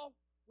involved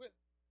with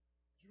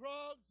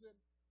drugs and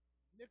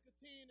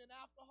nicotine and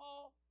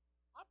alcohol,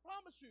 I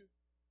promise you,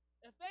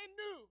 if they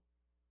knew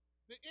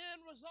the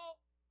end result,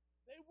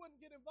 they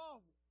wouldn't get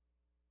involved with it.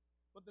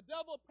 But the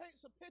devil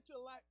paints a picture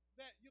like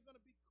that you're going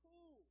to be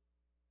cool.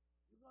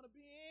 You're going to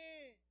be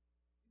in.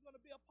 You're going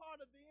to be a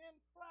part of the in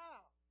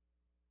crowd.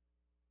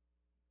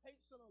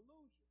 Paints an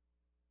illusion.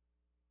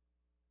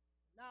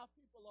 Now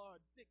people are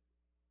addicted.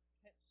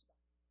 Can't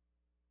stop.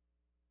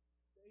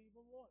 They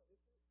even want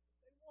it. If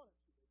they wanted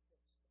to, they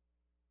can't stop.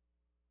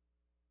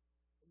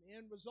 And the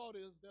end result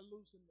is they're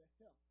losing their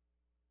health.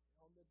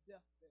 They're on their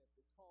deathbed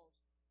because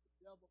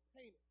the devil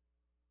painted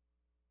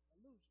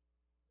an illusion.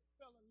 They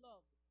fell in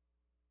love with it.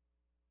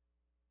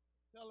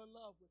 They fell in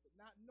love with it,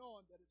 not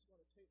knowing that it's going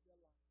to take their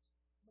lives.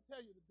 I'm going to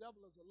tell you, the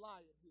devil is a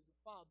liar. He's a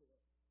father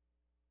of it.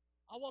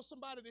 I want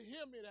somebody to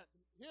hear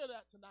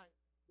that tonight.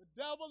 The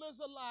devil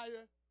is a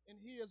liar, and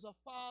he is a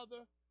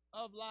father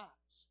of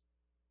lies.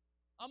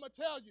 I'm going to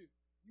tell you,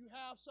 you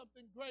have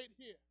something great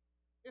here.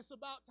 It's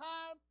about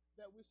time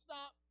that we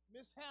stop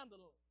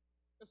mishandling it.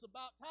 It's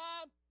about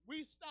time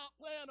we stop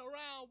playing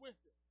around with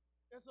it.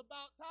 It's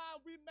about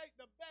time we make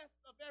the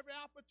best of every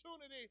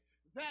opportunity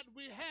that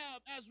we have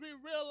as we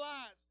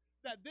realize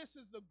that this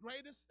is the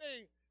greatest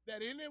thing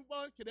that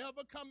anyone could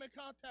ever come in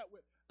contact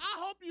with. I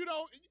hope you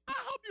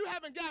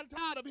haven't gotten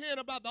tired of hearing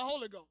about the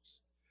Holy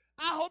Ghost.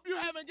 I hope you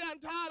haven't gotten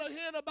tired of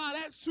hearing about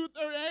Acts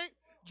 2:38,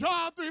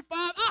 John 3:5.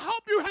 I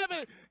hope you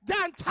haven't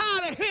gotten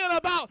tired of hearing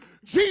about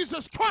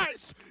Jesus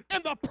Christ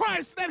and the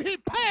price that he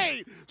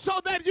paid so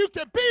that you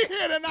can be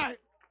here tonight.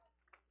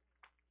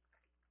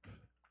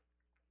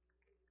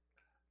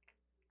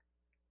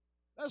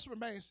 Let's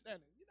remain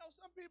standing. You know,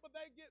 some people,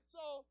 they get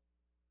so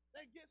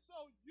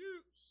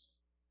used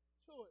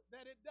to it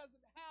that it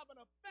doesn't have an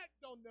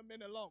effect on them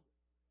any longer.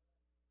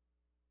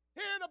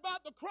 Hearing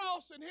about the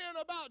cross and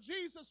hearing about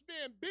Jesus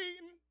being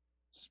beaten,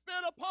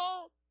 spit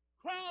upon,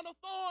 crown of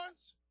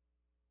thorns,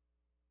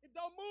 it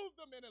don't move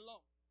them any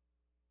longer.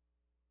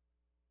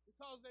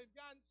 Because they've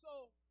gotten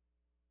so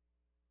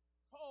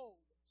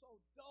cold and so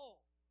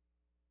dull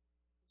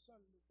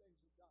concerning the things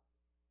of God.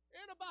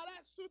 Hearing about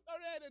Acts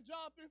 2:38 and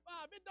John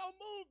 3:5, it don't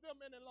move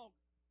them any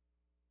longer.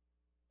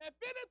 If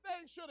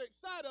anything should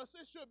excite us,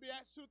 it should be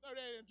Acts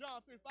 2:38 and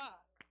John 3:5.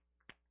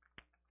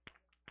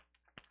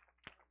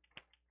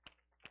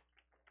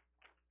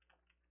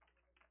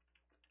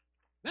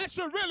 That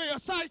should really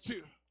excite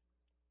you.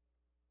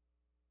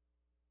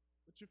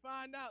 But you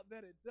find out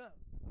that it doesn't.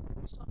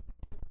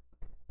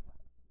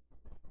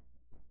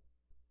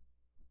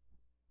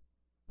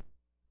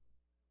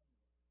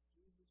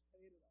 Jesus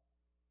paid it all.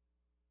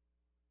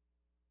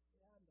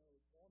 Yeah, I know.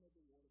 Born of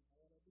the water,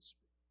 born of the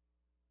Spirit.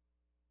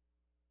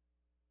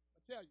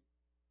 I tell you,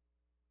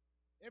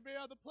 every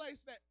other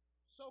place that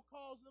so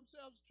calls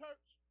themselves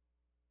church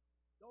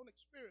don't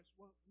experience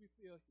what we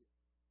feel here.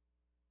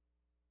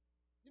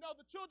 You know,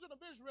 the children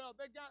of Israel,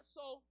 they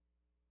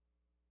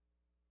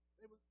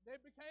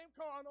became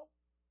carnal,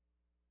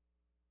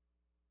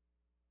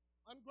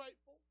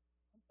 ungrateful,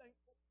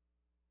 unthankful.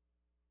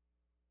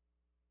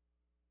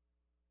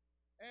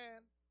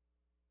 And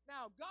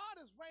now God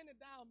is raining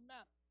down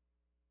manna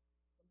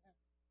from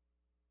heaven.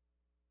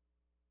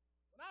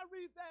 When I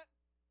read that,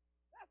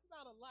 that's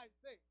not a light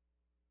thing.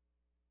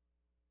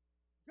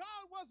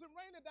 God wasn't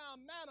raining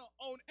down manna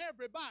on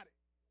everybody.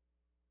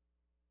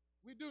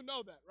 We do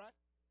know that, right?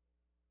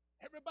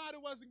 Everybody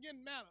wasn't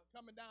getting manna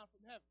coming down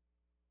from heaven.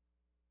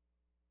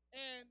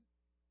 And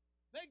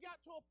they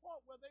got to a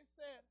point where they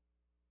said,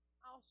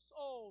 our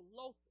soul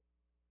loatheth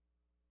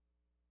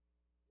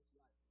this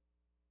life.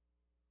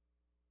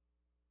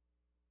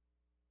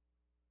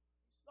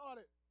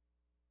 started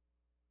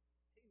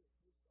hating.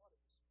 We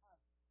started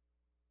despising.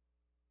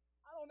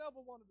 I don't ever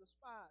want to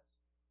despise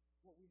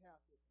what we have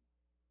here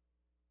tonight.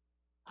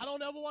 I don't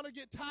ever want to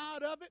get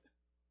tired of it.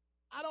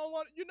 I don't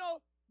want, if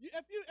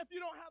you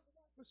don't have the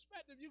right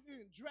perspective, you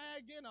can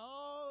drag in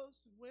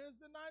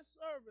Wednesday night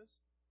service,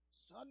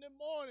 Sunday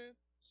morning,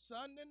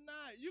 Sunday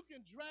night. You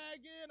can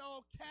drag in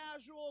all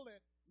casual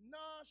and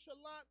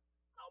nonchalant.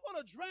 I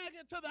want to drag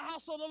into the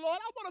house of the Lord.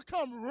 I want to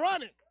come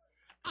running.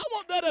 I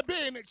want there to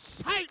be an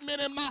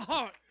excitement in my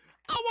heart.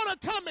 I want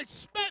to come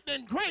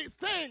expecting great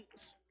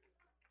things.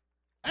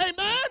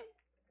 Amen?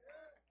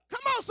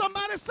 Come on,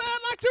 somebody, say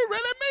it like you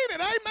really mean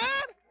it.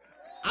 Amen?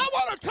 I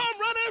want to come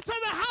running into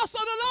the house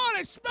of the Lord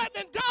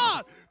expecting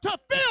God to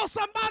fill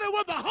somebody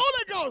with the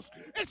Holy Ghost,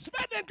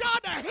 expecting God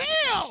to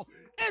heal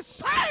and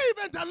save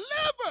and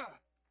deliver.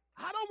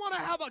 I don't want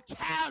to have a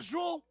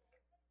casual,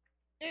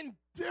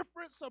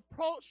 indifference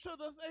approach to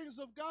the things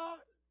of God.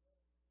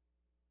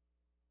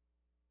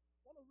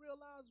 I want to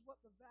realize what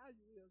the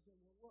value is in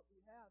what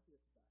we have here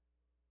tonight.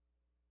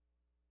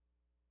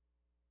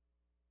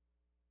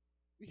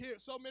 We hear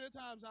it so many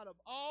times, out of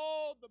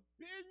all the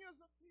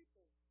billions of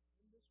people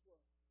in this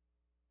world,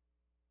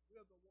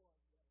 we're the ones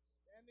that are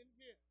standing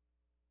here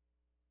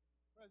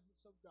in the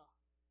presence of God.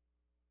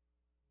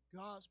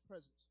 God's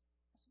presence.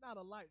 That's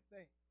not a light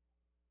thing.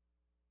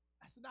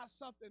 That's not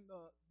something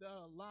that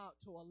allow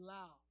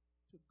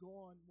to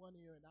go on one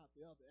ear and out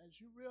the other. As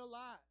you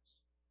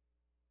realize,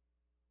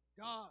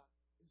 God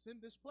is in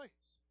this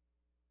place.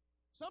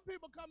 Some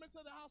people come into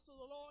the house of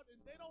the Lord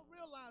and they don't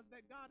realize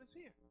that God is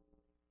here.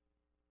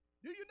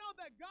 Do you know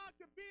that God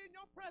can be in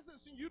your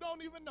presence and you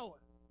don't even know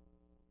it?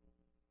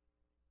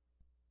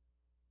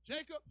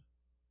 Jacob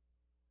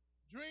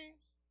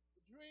dreams,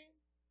 the dream,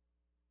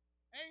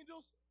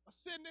 angels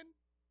ascending,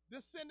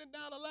 descending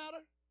down the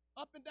ladder,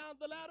 up and down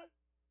the ladder.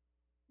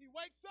 He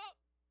wakes up,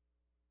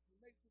 he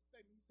makes a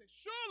statement. He says,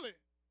 surely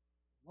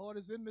the Lord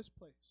is in this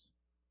place.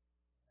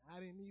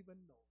 I didn't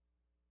even know it.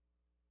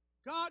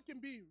 God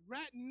can be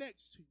right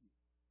next to you,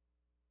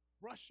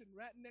 brushing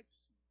right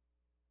next to you.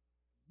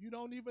 You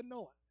don't even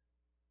know it.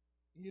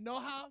 And you know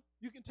how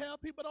you can tell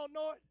people don't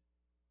know it?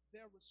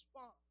 Their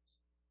response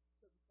to the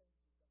things of God.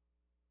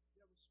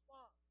 Their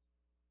response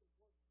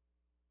to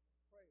worship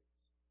and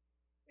praise.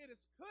 It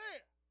is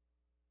clear.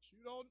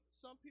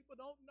 Some people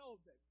don't know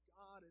that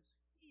God is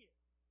here.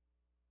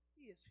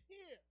 He is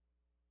here.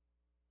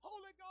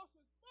 Holy Ghost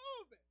is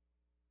moving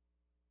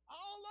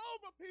all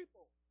over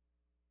people.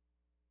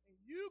 And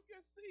you can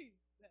see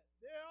that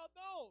there are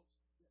those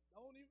that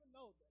don't even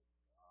know that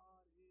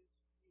God is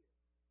here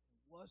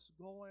and what's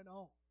going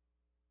on.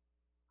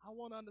 I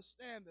want to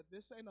understand that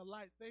this ain't a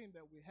light thing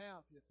that we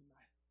have here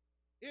tonight.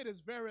 It is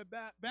very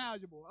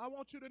valuable. I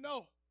want you to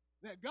know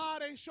that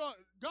God ain't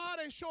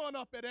showing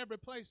up at every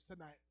place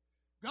tonight.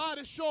 God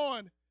is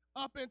showing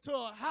up into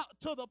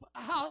the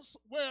house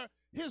where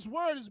his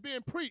word is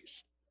being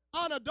preached,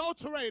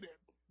 unadulterated,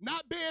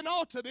 not being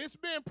altered. It's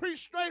being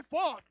preached straight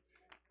forth.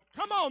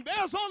 Come on,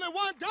 there's only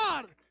one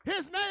God.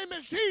 His name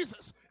is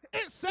Jesus.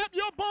 Except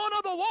you're born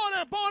of the water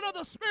and born of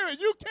the Spirit,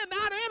 you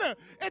cannot enter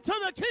into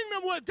the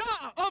kingdom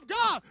of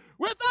God.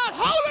 Without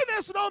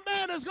holiness, no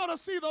man is going to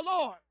see the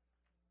Lord.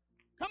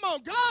 Come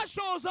on, God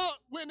shows up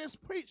when it's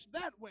preached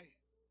that way.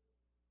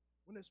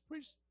 When it's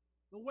preached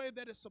the way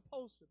that it's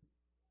supposed to be.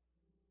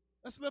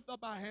 Let's lift up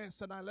our hands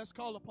tonight. Let's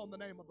call upon the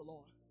name of the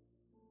Lord.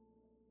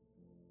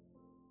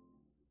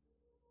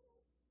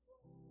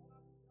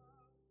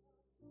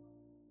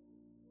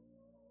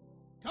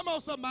 Come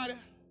on, somebody.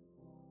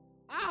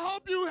 I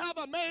hope you have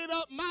a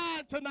made-up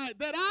mind tonight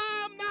that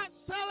I'm not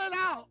selling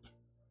out.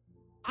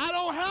 I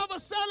don't have a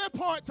selling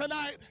point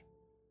tonight.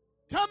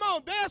 Come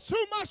on, there's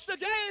too much to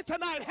gain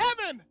tonight.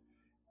 Heaven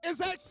is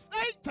at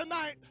stake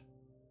tonight.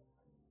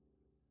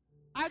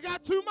 I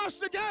got too much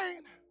to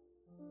gain.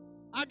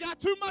 I got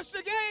too much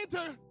to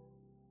gain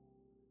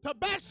to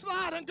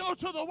backslide and go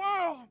to the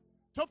world,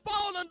 to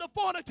fall into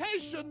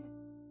fornication.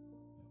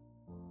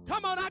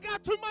 Come on, I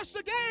got too much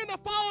to gain to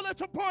fall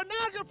into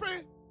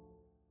pornography.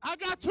 I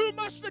got too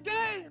much to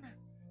gain.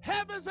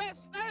 Heaven's at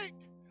stake.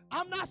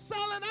 I'm not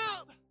selling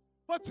out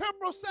for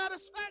temporal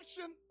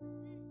satisfaction.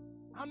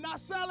 I'm not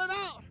selling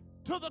out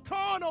to the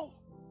carnal.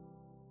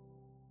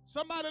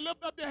 Somebody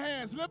lift up your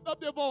hands. Lift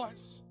up your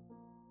voice.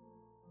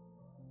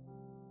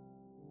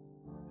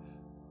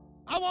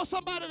 I want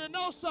somebody to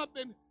know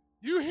something.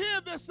 You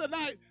hear this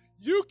tonight.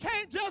 You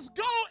can't just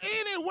go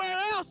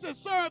anywhere else and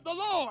serve the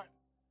Lord.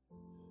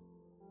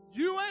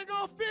 You ain't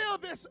going to feel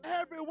this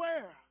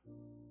everywhere.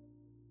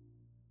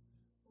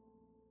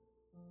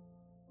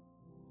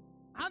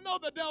 I know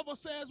the devil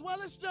says, well,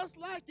 it's just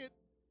like it.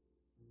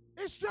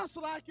 It's just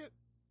like it.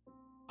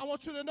 I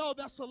want you to know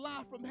that's a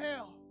lie from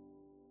hell.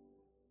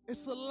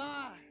 It's a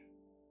lie.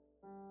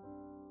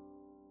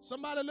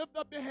 Somebody lift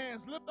up your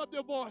hands, lift up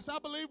your voice. I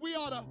believe we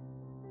ought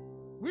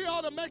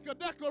to make a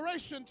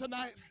declaration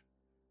tonight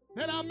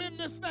that I'm in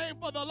this thing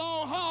for the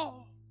long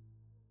haul.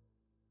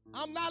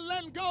 I'm not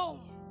letting go.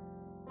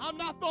 I'm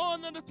not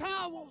throwing in the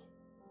towel.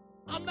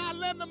 I'm not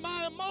letting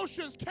my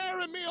emotions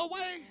carry me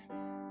away.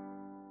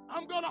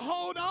 I'm going to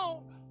hold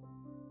on.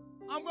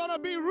 I'm going to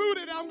be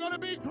rooted. I'm going to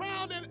be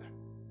grounded.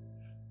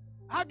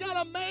 I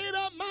got a made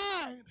up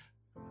mind.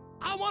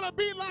 I want to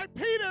be like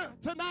Peter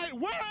tonight.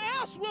 Where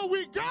else will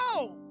we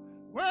go?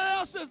 Where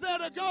else is there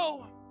to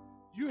go?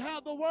 You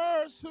have the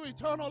words to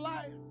eternal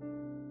life.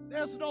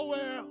 There's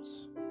nowhere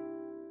else.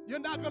 You're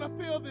not going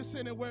to feel this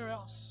anywhere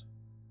else.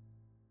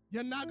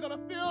 You're not going to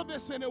feel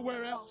this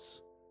anywhere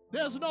else.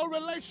 There's no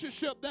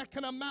relationship that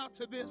can amount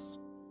to this.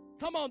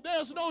 Come on,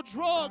 there's no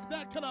drug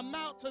that can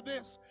amount to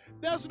this.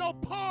 There's no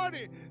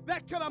party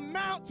that can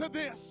amount to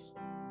this.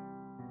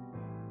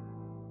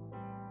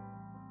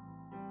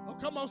 Oh,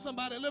 come on,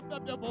 somebody, lift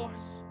up your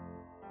voice.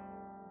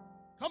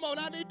 Come on,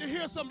 I need to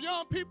hear some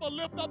young people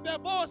lift up their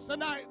voice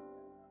tonight.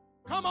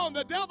 Come on,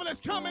 the devil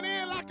is coming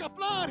in like a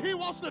flood. He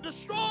wants to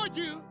destroy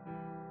you.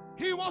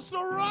 He wants to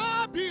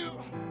rob you.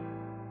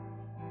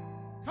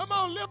 Come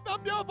on, lift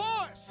up your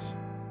voice.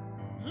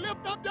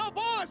 Lift up your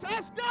voice.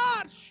 Ask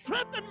God,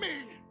 strengthen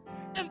me.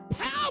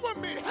 Empower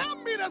me.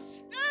 Help me to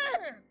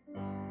stand.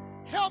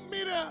 Help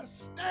me to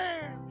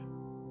stand.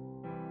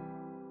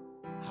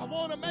 I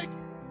want to make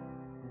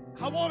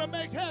it. I want to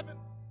make heaven.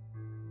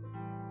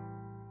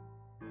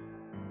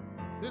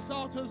 This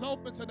altar is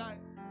open tonight.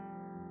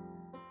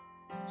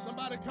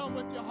 Somebody come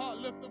with your heart,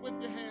 lift it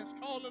with your hands,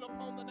 calling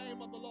upon the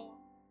name of the Lord.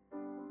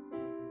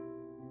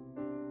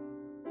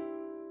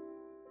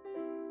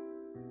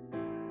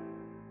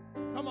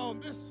 Come on,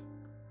 this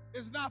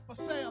is not for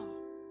sale.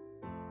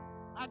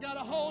 I got to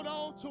hold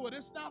on to it.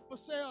 It's not for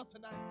sale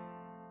tonight.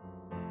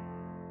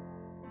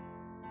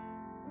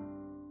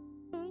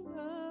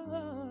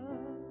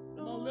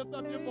 Come on, lift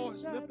up your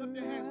voice, lift up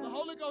your hands. The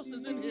Holy Ghost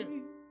is in here.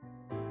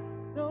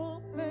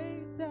 No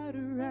place I'd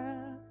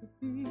rather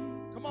be.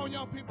 Come on,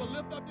 young people,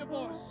 lift up your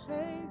voice. No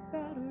place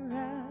I'd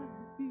rather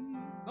be.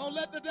 Don't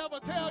let the devil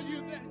tell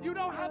you that you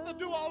don't have to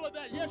do all of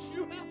that. Yes,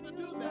 you have to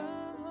do that.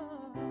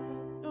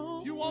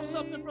 If you want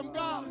something from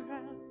God,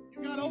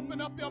 you got to open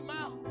up your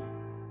mouth.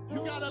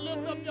 You got to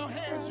lift up your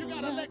hands. You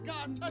got to let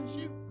God touch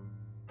you.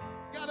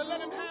 You got to let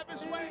him have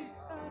his way.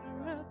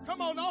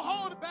 Come on, don't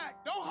hold it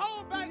back. Don't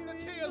hold back the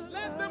tears.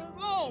 Let them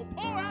flow.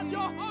 Pour out your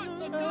heart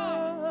to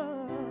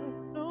God.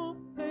 No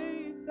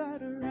place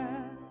I'd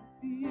rather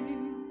be.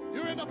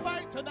 You're in a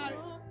fight tonight.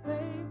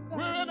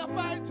 We're in a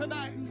fight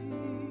tonight.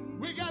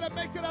 We got to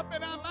make it up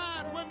in our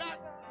mind.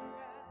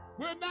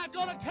 We're not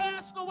going to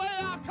cast away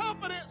our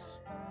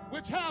confidence,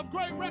 which have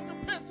great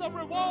recompense of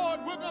reward.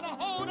 We're going to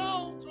hold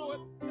on to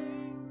it.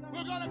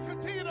 We're going to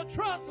continue to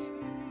trust.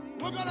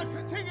 We're going to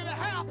continue to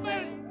have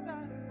faith.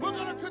 We're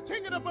going to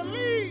continue to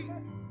believe.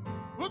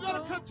 We're going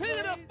to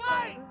continue to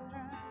fight.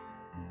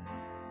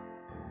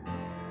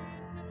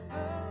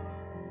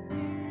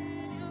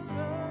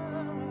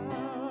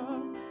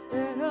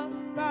 Set a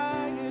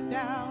fire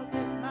down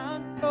in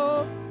my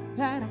soul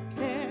that I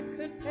can't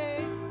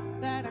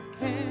contain, that I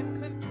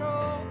can't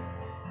control.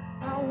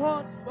 I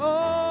want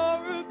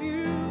more of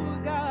you,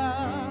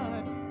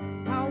 God.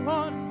 I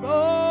want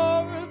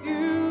more of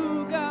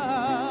you,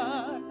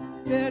 God.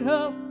 Set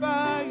a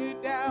fire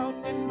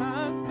down in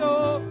my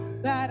soul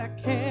that I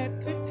can't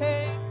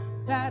contain,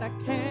 that I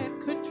can't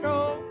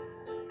control.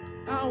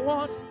 I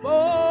want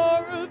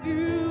more of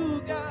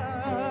you,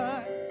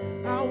 God.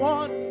 I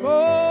want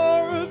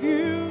more of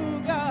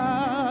you,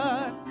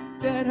 God.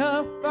 Set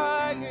a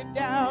fire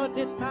down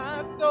in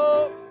my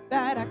soul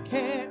that I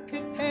can't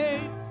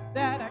contain,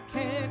 that I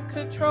can't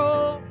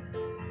control.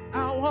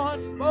 I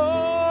want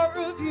more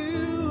of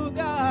you,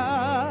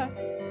 God.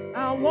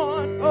 I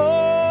want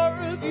more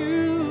of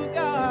you,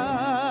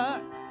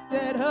 God.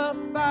 Set a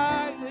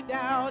fire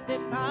down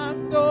in my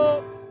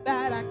soul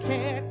that I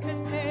can't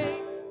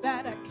contain,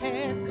 that I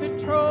can't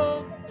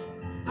control.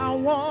 I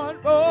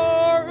want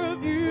more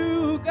of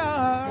you,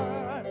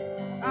 God.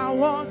 I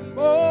want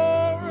more